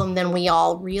problem than we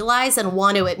all realize and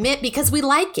want to admit, because we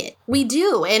like it. We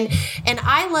do. And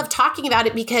I love talking about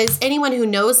it because anyone who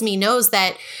knows me knows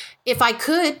that if I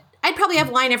could, I'd probably have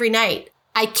wine every night.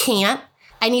 I can't.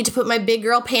 I need to put my big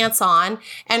girl pants on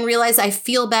and realize I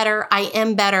feel better, I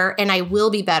am better, and I will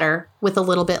be better with a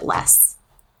little bit less.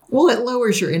 Well, it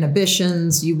lowers your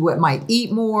inhibitions. You might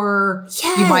eat more.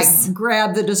 Yes. You might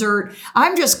grab the dessert.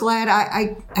 I'm just glad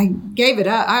I gave it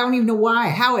up. I don't even know why,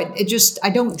 how it just, I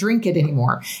don't drink it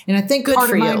anymore. And I think part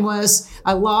of mine was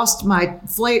I lost my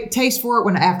taste for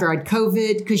it after I had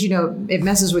COVID, because, it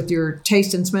messes with your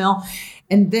taste and smell.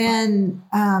 And then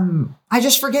I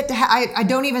just forget I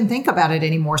don't even think about it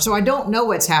anymore. So I don't know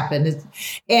what's happened.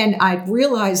 And I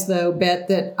realized, though, Beth,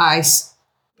 that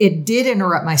it did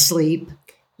interrupt my sleep.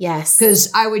 Yes.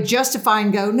 Because I would justify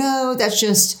and go, no, that's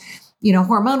just,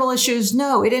 hormonal issues.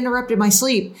 No, it interrupted my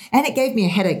sleep. And it gave me a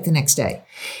headache the next day.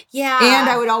 Yeah. And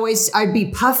I'd be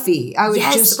puffy. I would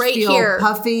just feel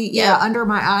puffy. Yeah. Under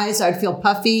my eyes, I'd feel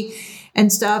puffy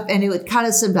and stuff. And it would kind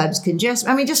of sometimes congest.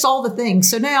 I mean, just all the things.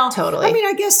 So now, totally. I mean,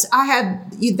 I guess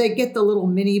they get the little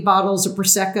mini bottles of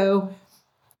Prosecco.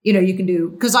 You can do,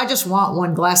 because I just want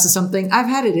one glass of something. I've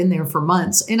had it in there for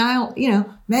months, and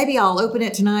maybe I'll open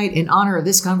it tonight in honor of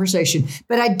this conversation.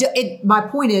 But my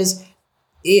point is,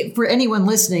 for anyone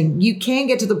listening, you can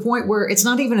get to the point where it's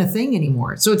not even a thing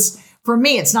anymore. So for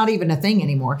me, it's not even a thing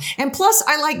anymore. And plus,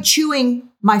 I like chewing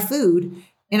my food,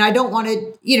 and I don't want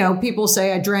to, people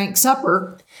say I drank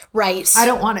supper. Right. I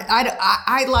don't want to,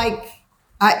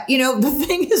 the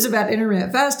thing is about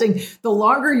intermittent fasting, the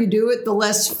longer you do it, the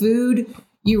less food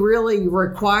you really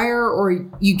require, or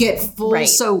you get full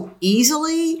so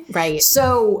easily. Right.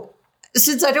 So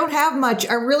since I don't have much,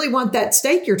 I really want that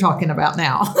steak you're talking about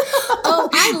now. Oh,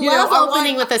 I love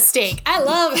opening with a steak. I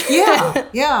love.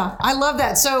 Yeah. I love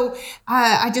that. So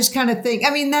I just kind of think,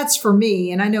 I mean, that's for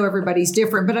me, and I know everybody's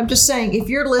different, but I'm just saying, if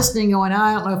you're listening going,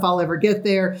 I don't know if I'll ever get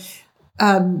there,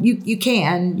 you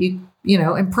can,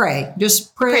 and pray.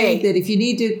 Just pray that if you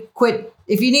need to quit,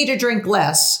 if you need to drink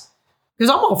less, because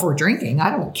I'm all for drinking.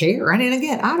 I don't care. And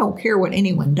again, I don't care what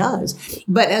anyone does.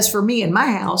 But as for me in my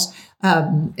house,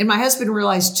 and my husband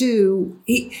realized too,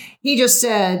 he just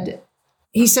said,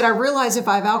 I realize if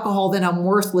I have alcohol, then I'm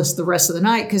worthless the rest of the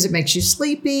night, because it makes you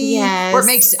sleepy. Yes. Or it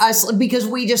makes us, because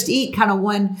we just eat kind of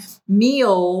one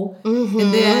meal. Mm-hmm.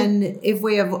 And then if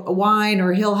we have wine,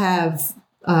 or he'll have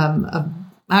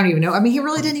I don't even know. I mean, he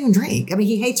really didn't even drink. I mean,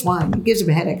 he hates wine. It gives him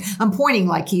a headache. I'm pointing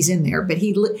like he's in there, but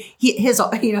his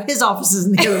office is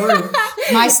in the other room.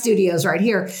 My studio's right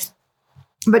here.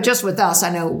 But just with us, I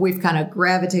know we've kind of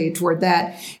gravitated toward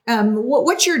that.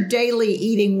 What's your daily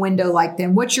eating window like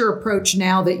then? What's your approach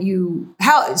now that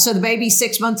so the baby's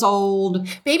 6 months old?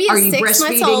 Baby is 6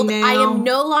 months old. Now? I am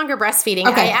no longer breastfeeding.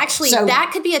 Okay.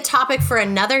 That could be a topic for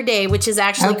another day, which is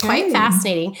actually quite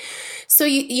fascinating. So,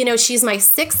 she's my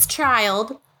 6th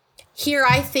child. Here,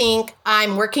 I think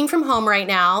I'm working from home right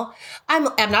now.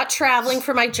 I'm not traveling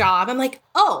for my job. I'm like,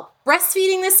 oh,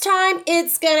 breastfeeding this time,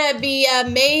 it's going to be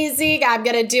amazing. I'm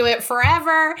going to do it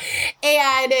forever.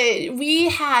 And we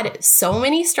had so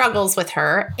many struggles with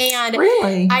her. And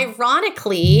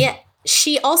ironically,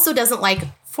 she also doesn't like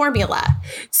formula.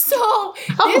 So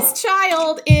this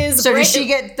child is. So does she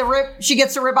get the rib? She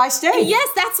gets the ribeye steak. Yes,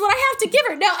 that's what I have to give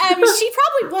her. No, she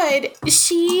probably would.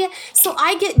 So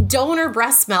I get donor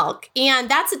breast milk, and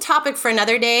that's a topic for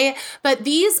another day. But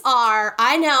these are,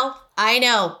 I know.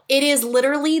 It is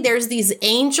literally, there's these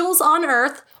angels on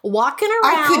earth walking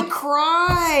around. I could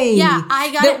cry. Yeah,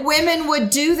 that women would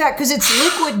do that because it's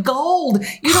liquid gold.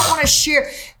 You don't want to share.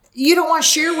 You don't want to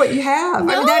share what you have.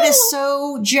 No. I mean, that is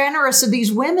so generous of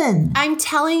these women. I'm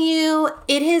telling you,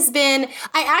 it has been,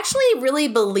 I actually really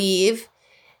believe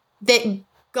that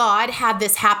God had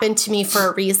this happen to me for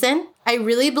a reason. I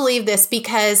really believe this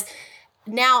because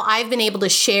now I've been able to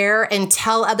share and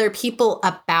tell other people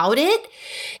about it.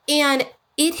 And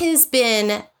it has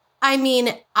been, I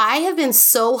have been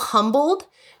so humbled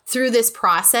through this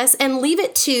process. And leave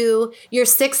it to your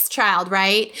 6th child,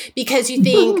 right? Because you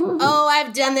think, oh,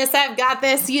 I've done this, I've got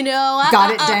this,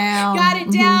 got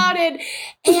it down. And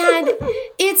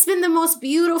it's been the most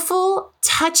beautiful,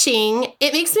 touching.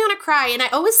 It makes me want to cry. And I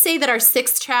always say that our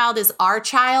 6th child is our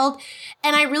child.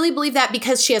 And I really believe that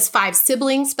because she has 5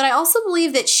 siblings, but I also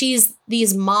believe that she's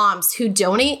these moms who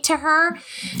donate to her.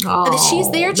 That she's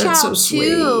their child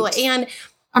too. And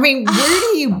I mean, where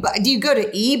do you go to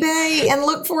eBay and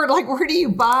look for it? Like, where do you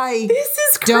buy this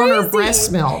is crazy. Donor breast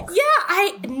milk? Yeah,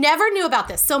 I never knew about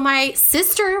this. So my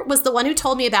sister was the one who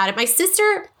told me about it. My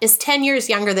sister is 10 years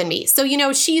younger than me. So,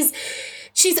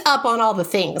 she's up on all the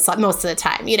things most of the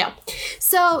time,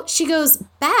 So she goes,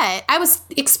 Bet, I was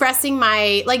expressing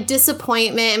my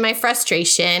disappointment and my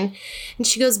frustration. And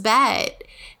she goes, Bet,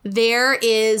 there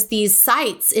is these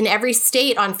sites in every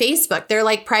state on Facebook. They're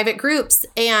like private groups,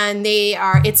 and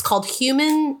it's called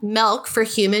Human Milk for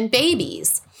Human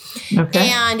Babies. Okay.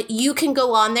 And you can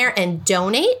go on there and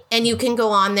donate, and you can go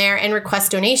on there and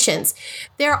request donations.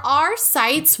 There are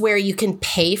sites where you can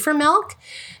pay for milk,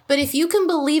 but if you can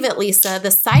believe it, Lisa,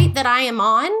 the site that I am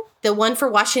on, the one for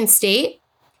Washington State,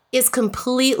 is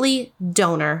completely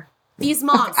donor. These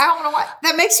moms. I don't know why.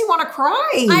 That makes you want to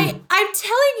cry. I'm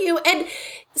telling you. And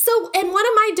one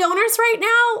of my donors right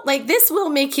now, like, this will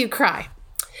make you cry.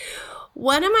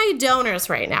 One of my donors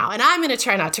right now, and I'm going to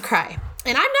try not to cry,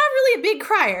 and I'm not really a big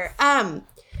crier.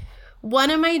 One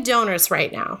of my donors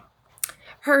right now,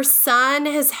 her son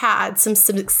has had some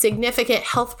significant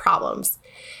health problems,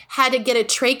 had to get a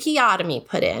tracheotomy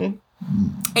put in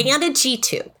and a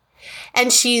G-tube.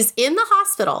 And she's in the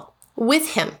hospital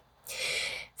with him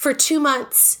for 2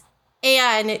 months.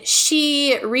 And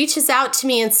she reaches out to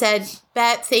me and said,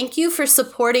 "Bet, thank you for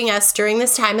supporting us during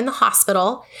this time in the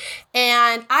hospital."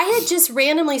 And I had just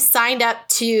randomly signed up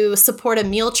to support a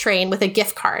meal train with a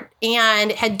gift card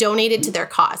and had donated to their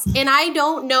cause. And I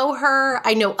don't know her.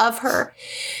 I know of her.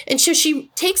 And so she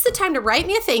takes the time to write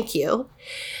me a thank you.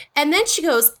 And then she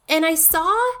goes, "And I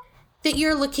saw that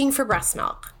you're looking for breast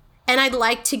milk, and I'd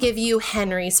like to give you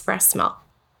Henry's breast milk."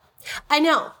 I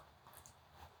know.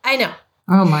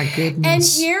 Oh my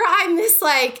goodness. And here I'm this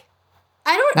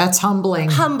That's humbling.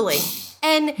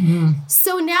 And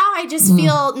so now I just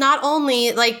feel not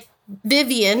only like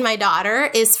Vivian, my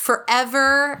daughter, is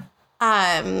forever,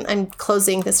 I'm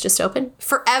closing this just open,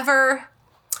 forever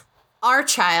our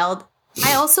child.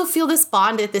 I also feel this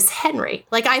bond with this Henry.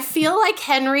 Like, I feel like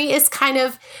Henry is kind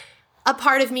of a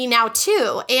part of me now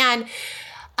too. And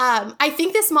I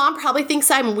think this mom probably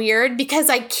thinks I'm weird because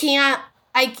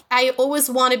I always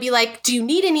want to be like, "Do you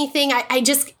need anything?"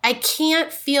 I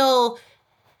can't feel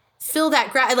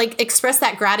that express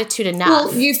that gratitude enough.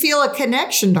 Well, you feel a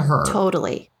connection to her.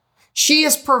 Totally. She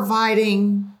is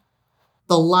providing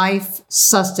the life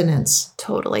sustenance.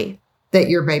 Totally. That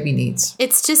your baby needs.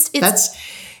 It's amazing.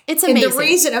 And the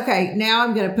reason, okay, now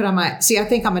I'm going to put on I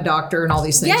think I'm a doctor and all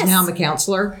these things. Yes. Now I'm a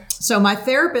counselor. So my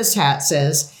therapist hat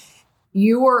says,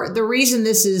 the reason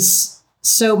this is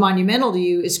so monumental to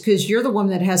you is because you're the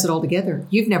woman that has it all together.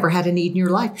 You've never had a need in your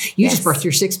life. You just birthed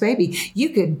your sixth baby. You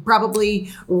could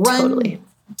probably run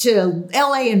to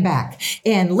LA and back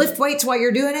and lift weights while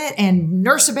you're doing it and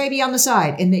nurse a baby on the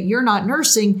side, and that you're not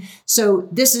nursing. So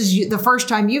this is the first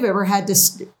time you've ever had to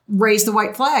raise the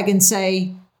white flag and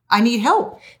say, "I need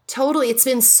help." Totally. It's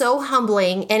been so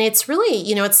humbling. And it's really,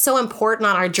 it's so important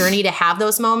on our journey to have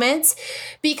those moments,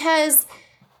 because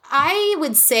I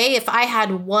would say if I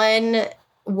had one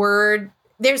word,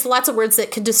 there's lots of words that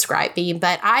could describe me,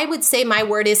 but I would say my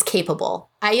word is capable.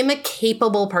 I am a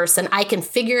capable person. I can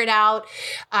figure it out.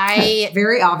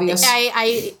 Very obvious.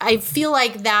 I feel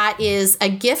like that is a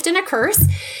gift and a curse.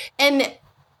 And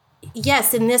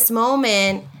yes, in this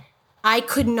moment, I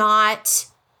could not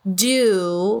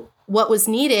do what was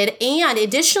needed. And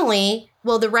additionally,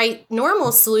 the right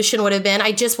normal solution would have been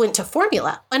I just went to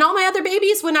formula. And all my other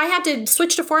babies, when I had to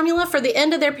switch to formula for the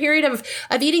end of their period of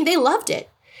eating, they loved it.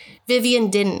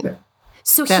 Vivian didn't.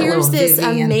 So here's this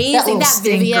amazing, that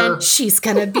Vivian, she's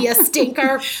going to be a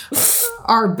stinker.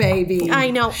 Our baby. I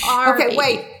know. Okay,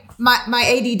 wait. My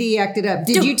ADD acted up.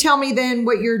 Did you tell me then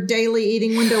what your daily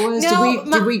eating window was? No,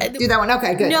 did we do that one?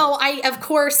 Okay, good. No, I, of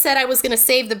course, said I was going to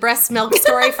save the breast milk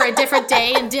story for a different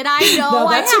day. And did I know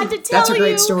I had to tell you? That's a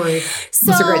great story.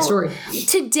 That's a great story.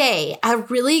 Today, a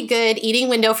really good eating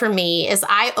window for me is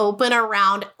I open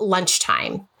around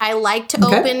lunchtime. I like to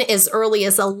open as early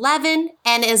as 11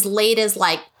 and as late as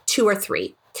 2 or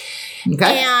 3.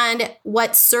 Okay. And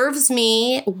what serves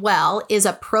me well is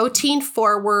a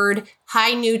protein-forward,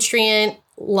 high-nutrient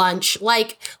lunch.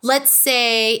 Like, let's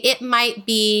say it might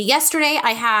be yesterday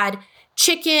I had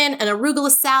chicken and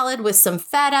arugula salad with some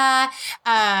feta.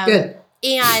 Good.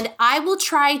 And I will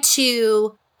try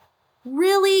to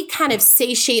really kind of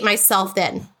satiate myself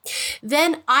then.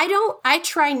 Then I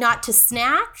try not to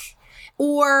snack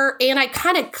and I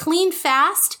kind of clean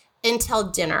fast until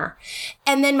dinner.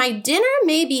 And then my dinner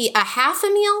may be a half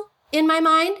a meal in my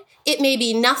mind. It may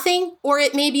be nothing, or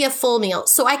it may be a full meal.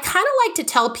 So I kind of like to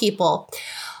tell people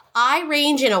I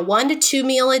range in a 1 to 2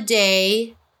 meal a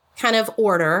day kind of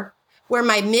order, where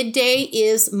my midday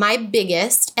is my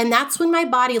biggest, and that's when my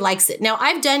body likes it. Now,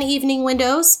 I've done evening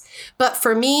windows, but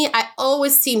for me, I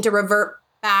always seem to revert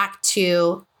back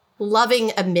to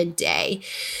loving a midday.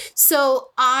 So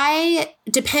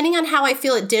depending on how I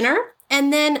feel at dinner,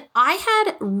 and then I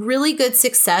had really good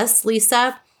success,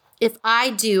 Lisa, if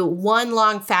I do one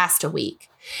long fast a week.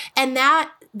 And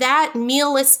that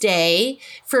mealless day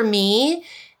for me,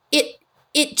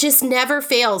 it just never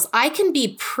fails. I can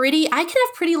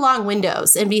have pretty long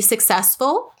windows and be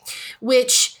successful,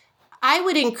 which I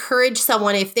would encourage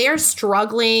someone, if they're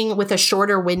struggling with a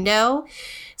shorter window,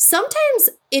 sometimes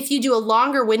if you do a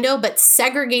longer window, but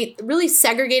really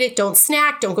segregate it, don't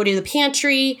snack, don't go to the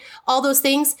pantry, all those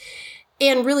things,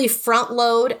 and really front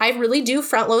load. I really do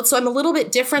front load. So I'm a little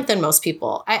bit different than most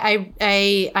people.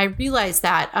 I realize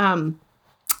that.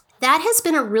 That has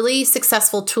been a really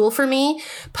successful tool for me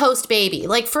post-baby.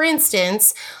 Like, for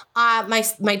instance,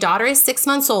 my daughter is 6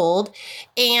 months old,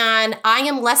 and I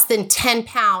am less than 10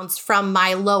 pounds from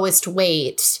my lowest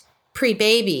weight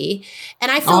pre-baby.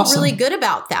 And I feel really good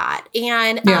about that.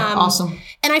 And awesome.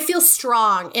 And I feel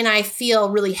strong, and I feel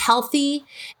really healthy,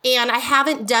 and I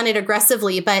haven't done it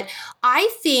aggressively. But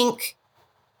I think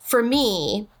for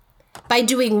me, by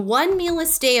doing one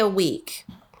meal-less day a week,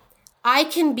 I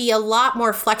can be a lot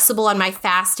more flexible on my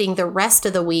fasting the rest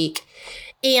of the week.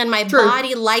 And my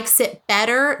body likes it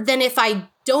better than if I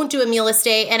don't do a meal-less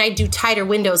day and I do tighter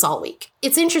windows all week.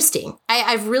 It's interesting.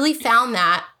 I've really found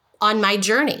that on my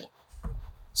journey.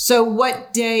 So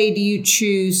what day do you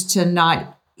choose to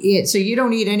not eat? So you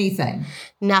don't eat anything?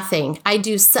 Nothing. I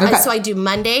do. So I do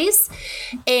Mondays,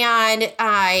 and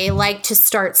I like to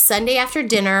start Sunday after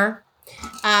dinner.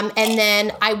 And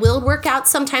then I will work out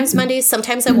sometimes Mondays,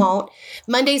 sometimes I won't.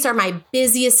 Mondays are my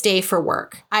busiest day for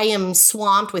work. I am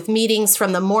swamped with meetings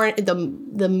from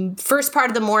the first part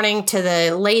of the morning to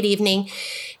the late evening.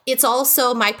 It's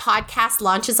also my podcast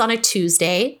launches on a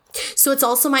Tuesday. So it's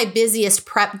also my busiest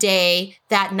prep day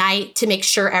that night to make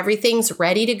sure everything's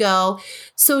ready to go.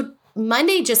 So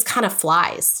Monday just kind of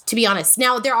flies, to be honest.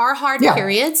 Now, there are hard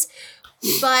periods,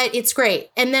 but it's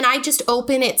great. And then I just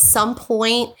open at some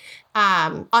point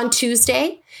on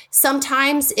Tuesday.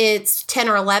 Sometimes it's 10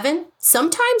 or 11.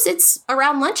 Sometimes it's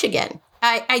around lunch again.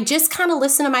 I just kind of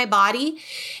listen to my body.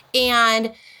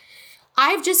 And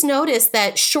I've just noticed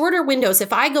that shorter windows,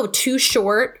 if I go too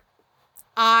short,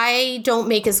 I don't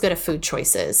make as good of food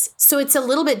choices. So it's a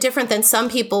little bit different than some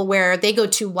people where they go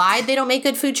too wide, they don't make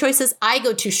good food choices. I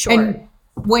go too short. And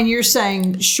when you're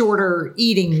saying shorter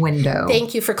eating window.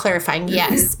 Thank you for clarifying.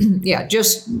 Yes. Yeah,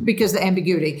 just because the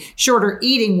ambiguity. Shorter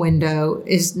eating window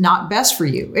is not best for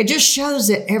you. It just shows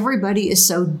that everybody is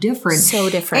so different. So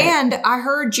different. And I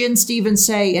heard Jen Stevens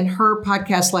say in her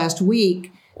podcast last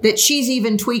week that she's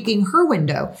even tweaking her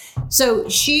window. So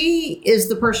she is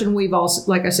the person we've also,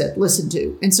 like I said, listened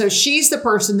to. And so she's the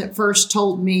person that first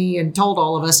told me and told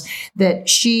all of us that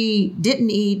she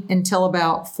didn't eat until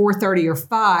about 4:30 or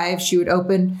 5. She would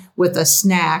open with a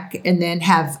snack and then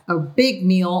have a big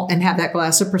meal and have that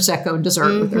glass of Prosecco and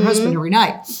dessert with her husband every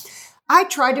night. I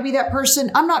tried to be that person.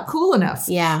 I'm not cool enough.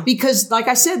 Yeah. Because like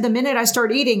I said, the minute I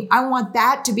start eating, I want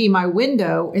that to be my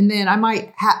window. And then I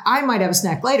might have a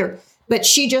snack later. But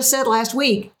she just said last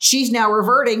week, she's now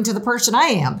reverting to the person I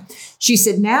am. She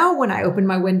said, now when I open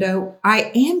my window,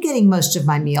 I am getting most of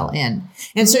my meal in.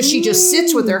 And so she just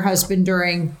sits with her husband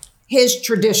during his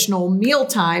traditional meal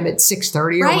time at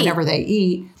 6:30 or whenever they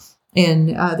eat in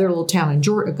their little town in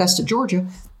Augusta, Georgia.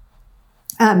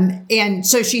 And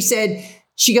so she said,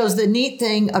 she goes, the neat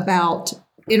thing about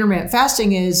intermittent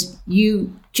fasting is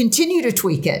you continue to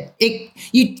tweak it.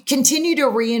 You continue to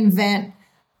reinvent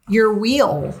your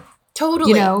wheel.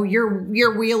 Totally. You know,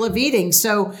 your wheel of eating.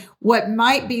 So what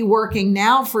might be working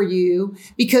now for you,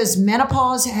 because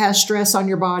menopause has stress on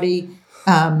your body,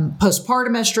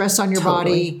 postpartum has stress on your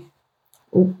body.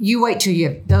 You wait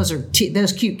till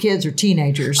those cute kids are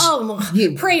teenagers. Oh,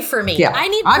 pray for me. Yeah. I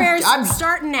need prayers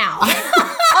starting now.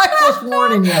 I'm just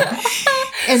warning you.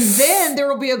 And then there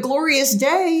will be a glorious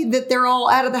day that they're all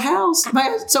out of the house.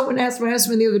 Someone asked my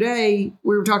husband the other day,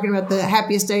 we were talking about the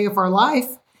happiest day of our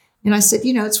life. And I said,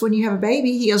 it's when you have a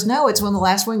baby. He goes, no, it's when the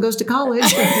last one goes to college.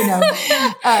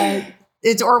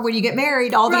 It's or when you get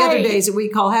married, all the other days that we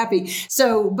call happy.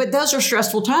 So, but those are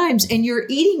stressful times, and your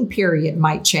eating period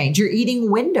might change. Your eating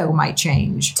window might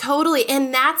change. Totally.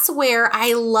 And that's where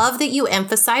I love that you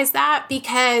emphasize that,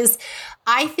 because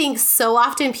I think so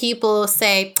often people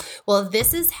say, well,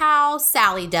 this is how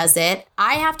Sally does it.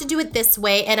 I have to do it this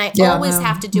way. And I always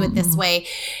have to do it this way.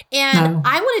 And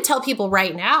I want to tell people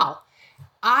right now,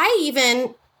 I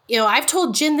even, I've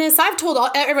told Jen this, I've told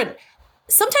everyone,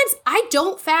 sometimes I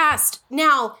don't fast.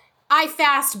 Now, I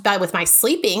fast with my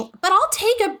sleeping, but I'll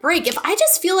take a break. If I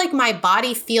just feel like my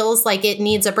body feels like it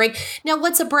needs a break. Now,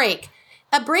 what's a break?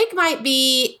 A break might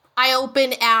be I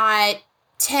open at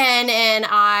 10 and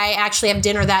I actually have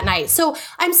dinner that night. So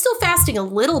I'm still fasting a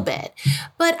little bit.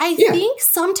 But I think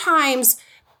sometimes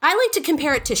I like to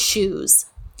compare it to shoes.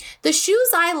 The shoes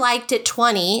I liked at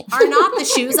 20 are not the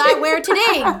shoes I wear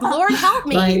today. Lord help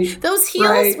me. Those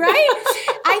heels, right?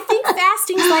 I think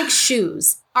fasting's like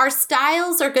shoes. Our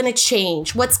styles are going to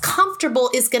change. What's comfortable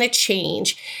is going to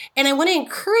change. And I want to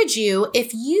encourage you,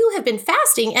 if you have been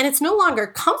fasting and it's no longer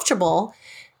comfortable,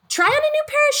 try on a new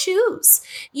pair of shoes.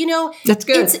 That's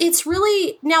good. It's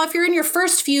really, now if you're in your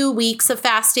first few weeks of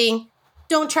fasting,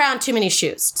 don't try on too many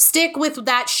shoes. Stick with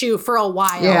that shoe for a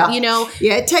while, Yeah,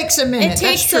 it takes a minute. It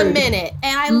takes a minute.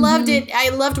 And I loved it. I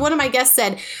loved, one of my guests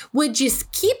said, would you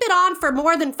keep it on for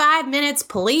more than 5 minutes,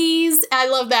 please? I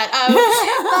love that.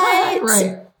 But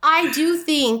Right. I do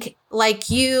think, like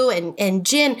you and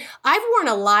Jen, I've worn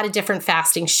a lot of different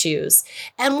fasting shoes.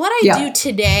 And what I do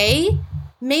today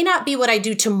may not be what I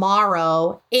do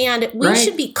tomorrow. And we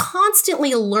should be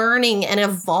constantly learning and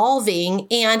evolving.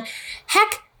 And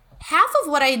heck, half of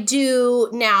what I do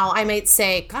now, I might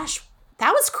say, gosh,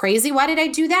 that was crazy. Why did I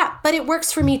do that? But it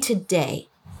works for me today.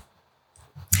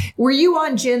 Were you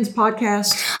on Jen's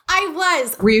podcast? I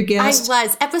was. Were you a guest? I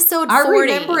was. Episode 40. I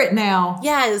remember it now.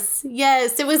 Yes.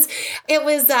 It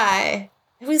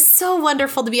was so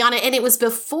wonderful to be on it. And it was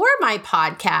before my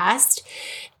podcast.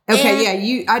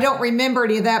 Okay, I don't remember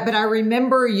any of that, but I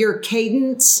remember your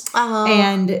cadence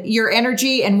and your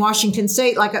energy and Washington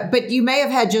State. But you may have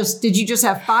had did you just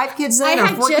have 5 kids then or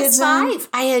 4 kids then?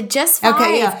 I had just 5.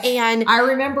 Okay, yeah. And I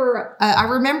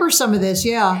remember some of this,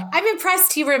 yeah. I'm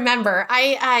impressed you remember.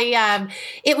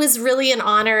 It was really an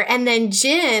honor. And then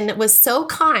Jen was so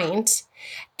kind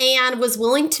and was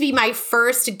willing to be my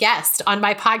first guest on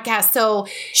my podcast. So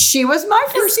she was my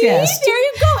first guest. There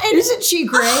you go. And isn't she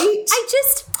great?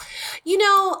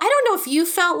 I don't know if you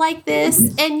felt like this,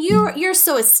 and you're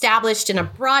so established and a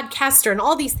broadcaster and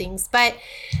all these things, but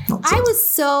I was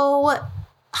so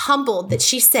humbled that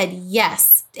she said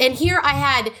yes. And here I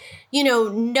had,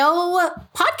 no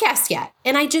podcast yet.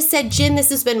 And I just said, Jen, this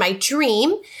has been my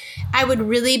dream. I would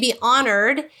really be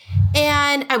honored.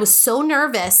 And I was so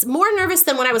nervous, more nervous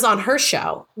than when I was on her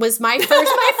show. Was my first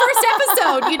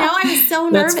episode. I was so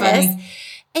nervous. That's funny.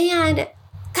 And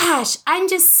gosh, I'm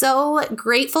just so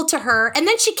grateful to her. And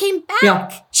then she came back.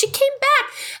 Yeah. She came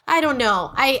back. I don't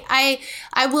know. I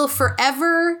will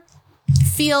forever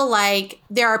feel like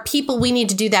there are people we need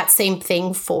to do that same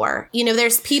thing for.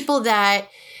 There's people that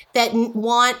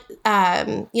want,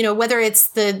 whether it's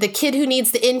the kid who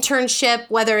needs the internship,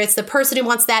 whether it's the person who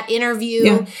wants that interview.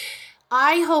 Yeah.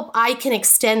 I hope I can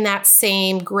extend that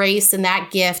same grace and that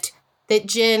gift that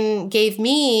Jen gave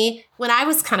me when I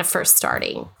was kind of first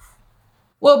starting.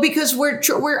 Well, because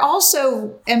we're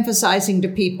also emphasizing to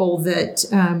people that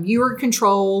you are in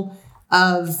control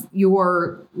of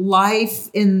your life,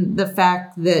 in the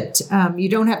fact that you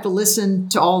don't have to listen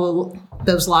to all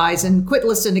those lies and quit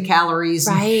listening to calories.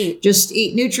 Right. Just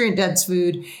eat nutrient-dense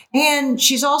food. And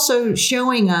she's also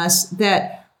showing us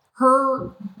that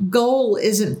her goal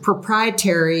isn't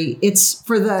proprietary. It's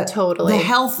for the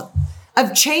health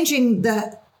of changing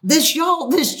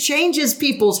this changes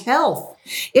people's health.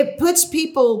 It puts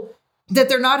people that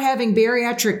they're not having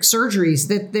bariatric surgeries,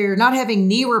 that they're not having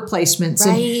knee replacements.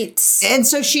 Right. And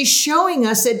so she's showing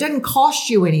us that it doesn't cost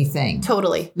you anything.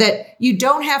 Totally. That you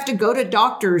don't have to go to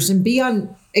doctors and be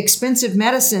on expensive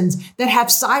medicines that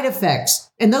have side effects.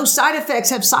 And those side effects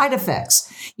have side effects.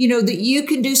 That you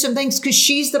can do some things, because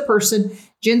she's the person,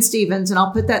 Jen Stevens, and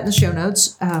I'll put that in the show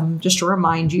notes just to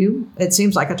remind you. It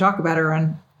seems like I talk about her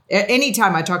on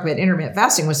anytime I talk about intermittent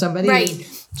fasting with somebody.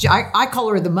 Right. I call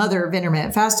her the mother of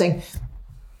intermittent fasting.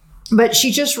 But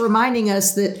she's just reminding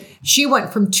us that she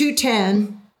went from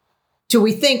 210 to,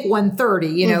 we think,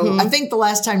 130. I think the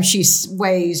last time she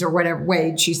weighs or whatever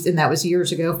weighed, and that was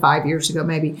years ago, 5 years ago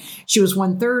maybe, she was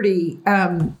 130.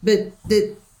 But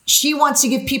that she wants to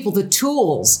give people the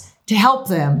tools to help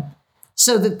them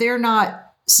so that they're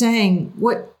not saying,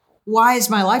 why is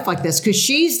my life like this? Because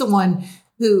she's the one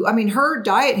who, her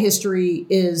diet history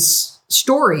is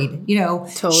storied.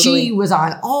 Totally. She was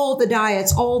on all the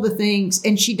diets, all the things,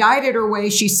 and she dieted her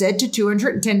way, she said, to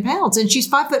 210 pounds, and she's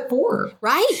 5'4".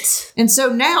 Right. And so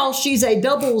now she's a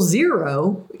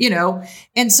 00,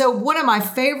 and so one of my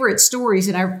favorite stories,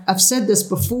 and I've said this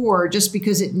before just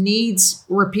because it needs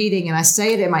repeating, and I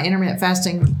say it in my intermittent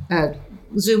fasting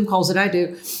Zoom calls that I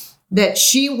do, that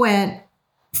she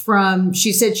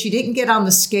said she didn't get on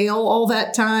the scale all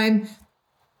that time,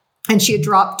 and she had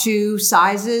dropped 2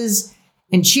 sizes,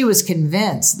 and she was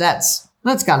convinced that's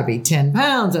got to be 10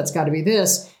 pounds. That's got to be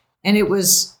this. And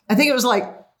I think it was like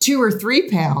 2 or 3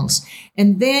 pounds.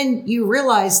 And then you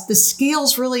realize the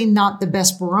scale's really not the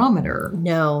best barometer.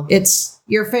 No. It's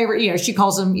your favorite, she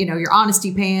calls them, your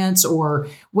honesty pants or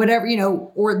whatever,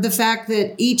 or the fact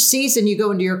that each season you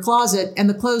go into your closet and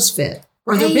the clothes fit,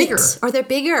 or they're bigger. Or they're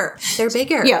bigger. They're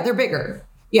bigger. Yeah, they're bigger.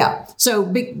 Yeah. So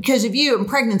because of you and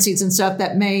pregnancies and stuff,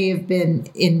 that may have been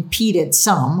impeded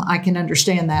some. I can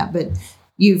understand that, but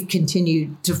you've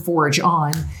continued to forge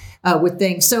on with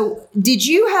things. So did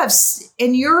you have,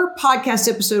 in your podcast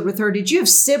episode with her, did you have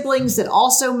siblings that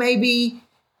also maybe,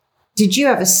 did you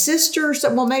have a sister?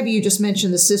 Well, maybe you just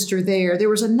mentioned the sister there. There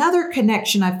was another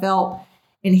connection I felt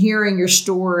in hearing your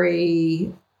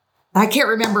story. I can't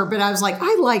remember, but I was like,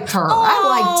 I liked her.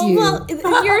 I liked you.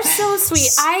 Well, you're so sweet.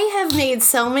 I have made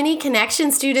so many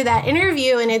connections due to that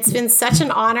interview, and it's been such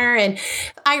an honor. And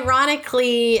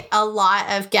ironically, a lot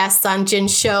of guests on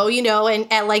Jen's show,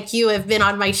 and like you have been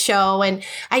on my show, and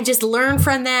I just learned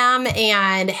from them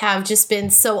and have just been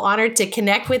so honored to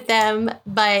connect with them.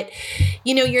 But,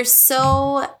 you're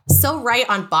so right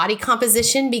on body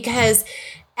composition, because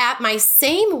at my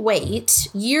same weight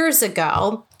years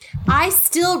ago, I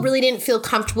still really didn't feel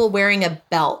comfortable wearing a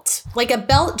belt. Like, a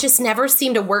belt just never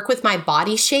seemed to work with my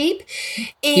body shape.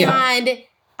 And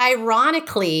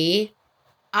ironically,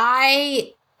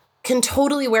 I can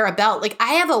totally wear a belt. Like,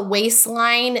 I have a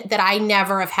waistline that I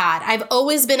never have had. I've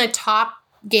always been a top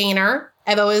gainer.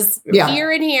 I've always here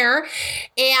and here,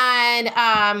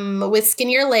 and with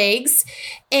skinnier legs.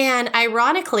 And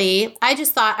ironically, I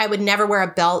just thought I would never wear a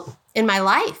belt in my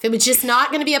life. It was just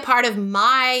not going to be a part of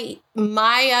my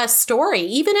story,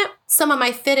 even at some of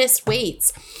my fittest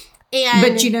weights.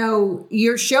 But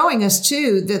you're showing us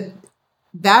too that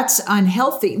that's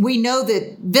unhealthy. We know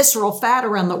that visceral fat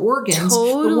around the organs,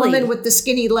 the woman with the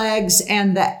skinny legs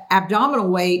and the abdominal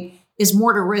weight is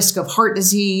more to risk of heart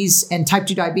disease and type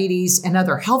 2 diabetes and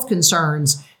other health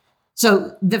concerns.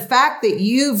 So the fact that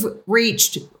you've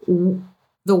reached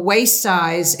the waist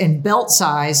size and belt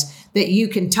size that you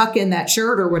can tuck in that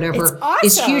shirt or whatever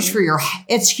is huge for your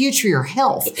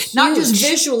health. Not just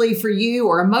visually for you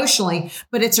or emotionally,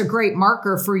 but it's a great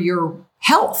marker for your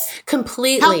health.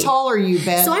 Completely. How tall are you,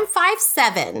 Beth? So I'm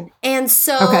 5'7". And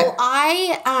so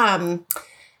I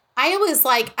always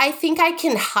I think I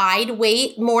can hide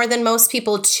weight more than most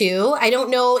people too. I don't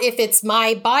know if it's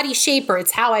my body shape or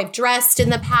it's how I've dressed in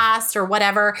the past or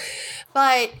whatever.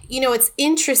 But, it's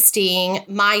interesting.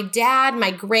 My dad,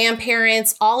 my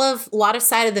grandparents, my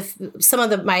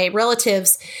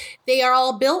relatives, they are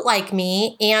all built like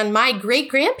me. And my great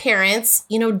grandparents,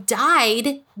 died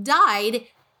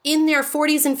in their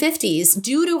 40s and 50s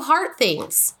due to heart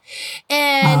things.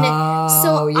 And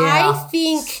I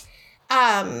think,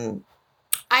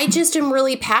 I just am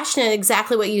really passionate,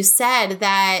 exactly what you said,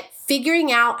 that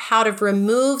figuring out how to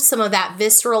remove some of that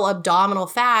visceral abdominal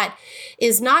fat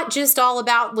is not just all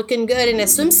about looking good in a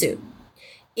swimsuit.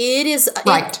 It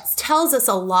tells us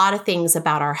a lot of things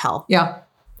about our health. Yeah.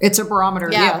 It's a barometer.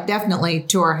 Yeah, definitely,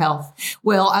 to our health.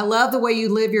 Well, I love the way you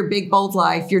live your big, bold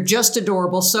life. You're just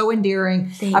adorable. So endearing.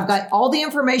 Thanks. I've got all the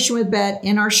information with Bet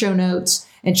in our show notes.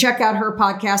 And check out her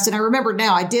podcast. And I remember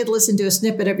now, I did listen to a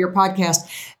snippet of your podcast.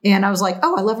 And I was like,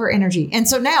 oh, I love her energy. And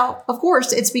so now, of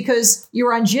course, it's because you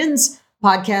were on Jen's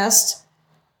podcast,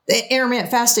 the Intermittent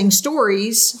Fasting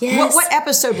Stories. Yes. What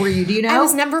episode were you? Do you know? I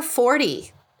was number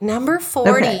 40. Number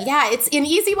 40. Okay. Yeah, it's an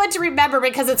easy one to remember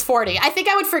because it's 40. I think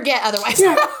I would forget otherwise.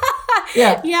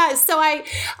 Yeah. So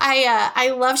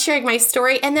I love sharing my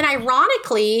story. And then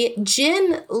ironically,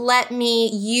 Jen let me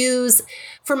use,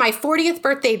 for my 40th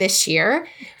birthday this year,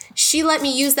 she let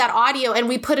me use that audio and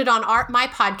we put it on my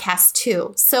podcast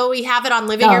too. So we have it on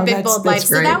Living Your Big Bold Life.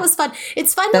 Great. So that was fun.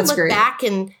 It's fun to look back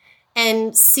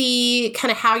and see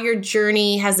kind of how your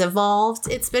journey has evolved.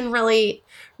 It's been really,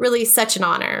 really such an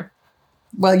honor.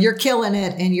 Well, you're killing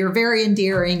it and you're very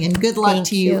endearing, and good luck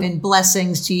to you and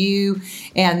blessings to you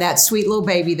and that sweet little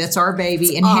baby that's our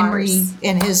baby, and Henry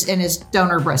and his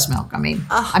donor breast milk. I mean,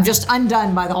 I'm just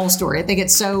undone by the whole story. I think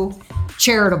it's so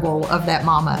charitable of that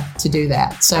mama to do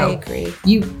that. So I agree.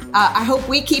 I hope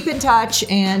we keep in touch,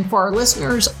 and for our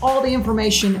listeners, all the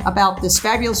information about this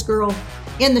fabulous girl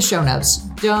in the show notes.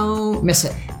 Don't miss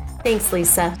it. Thanks,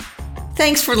 Lisa.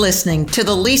 Thanks for listening to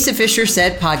the Lisa Fisher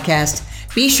Said podcast.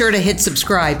 Be sure to hit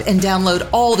subscribe and download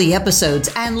all the episodes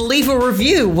and leave a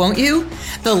review, won't you?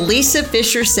 The Lisa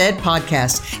Fisher Said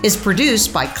podcast is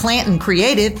produced by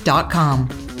ClantonCreative.com.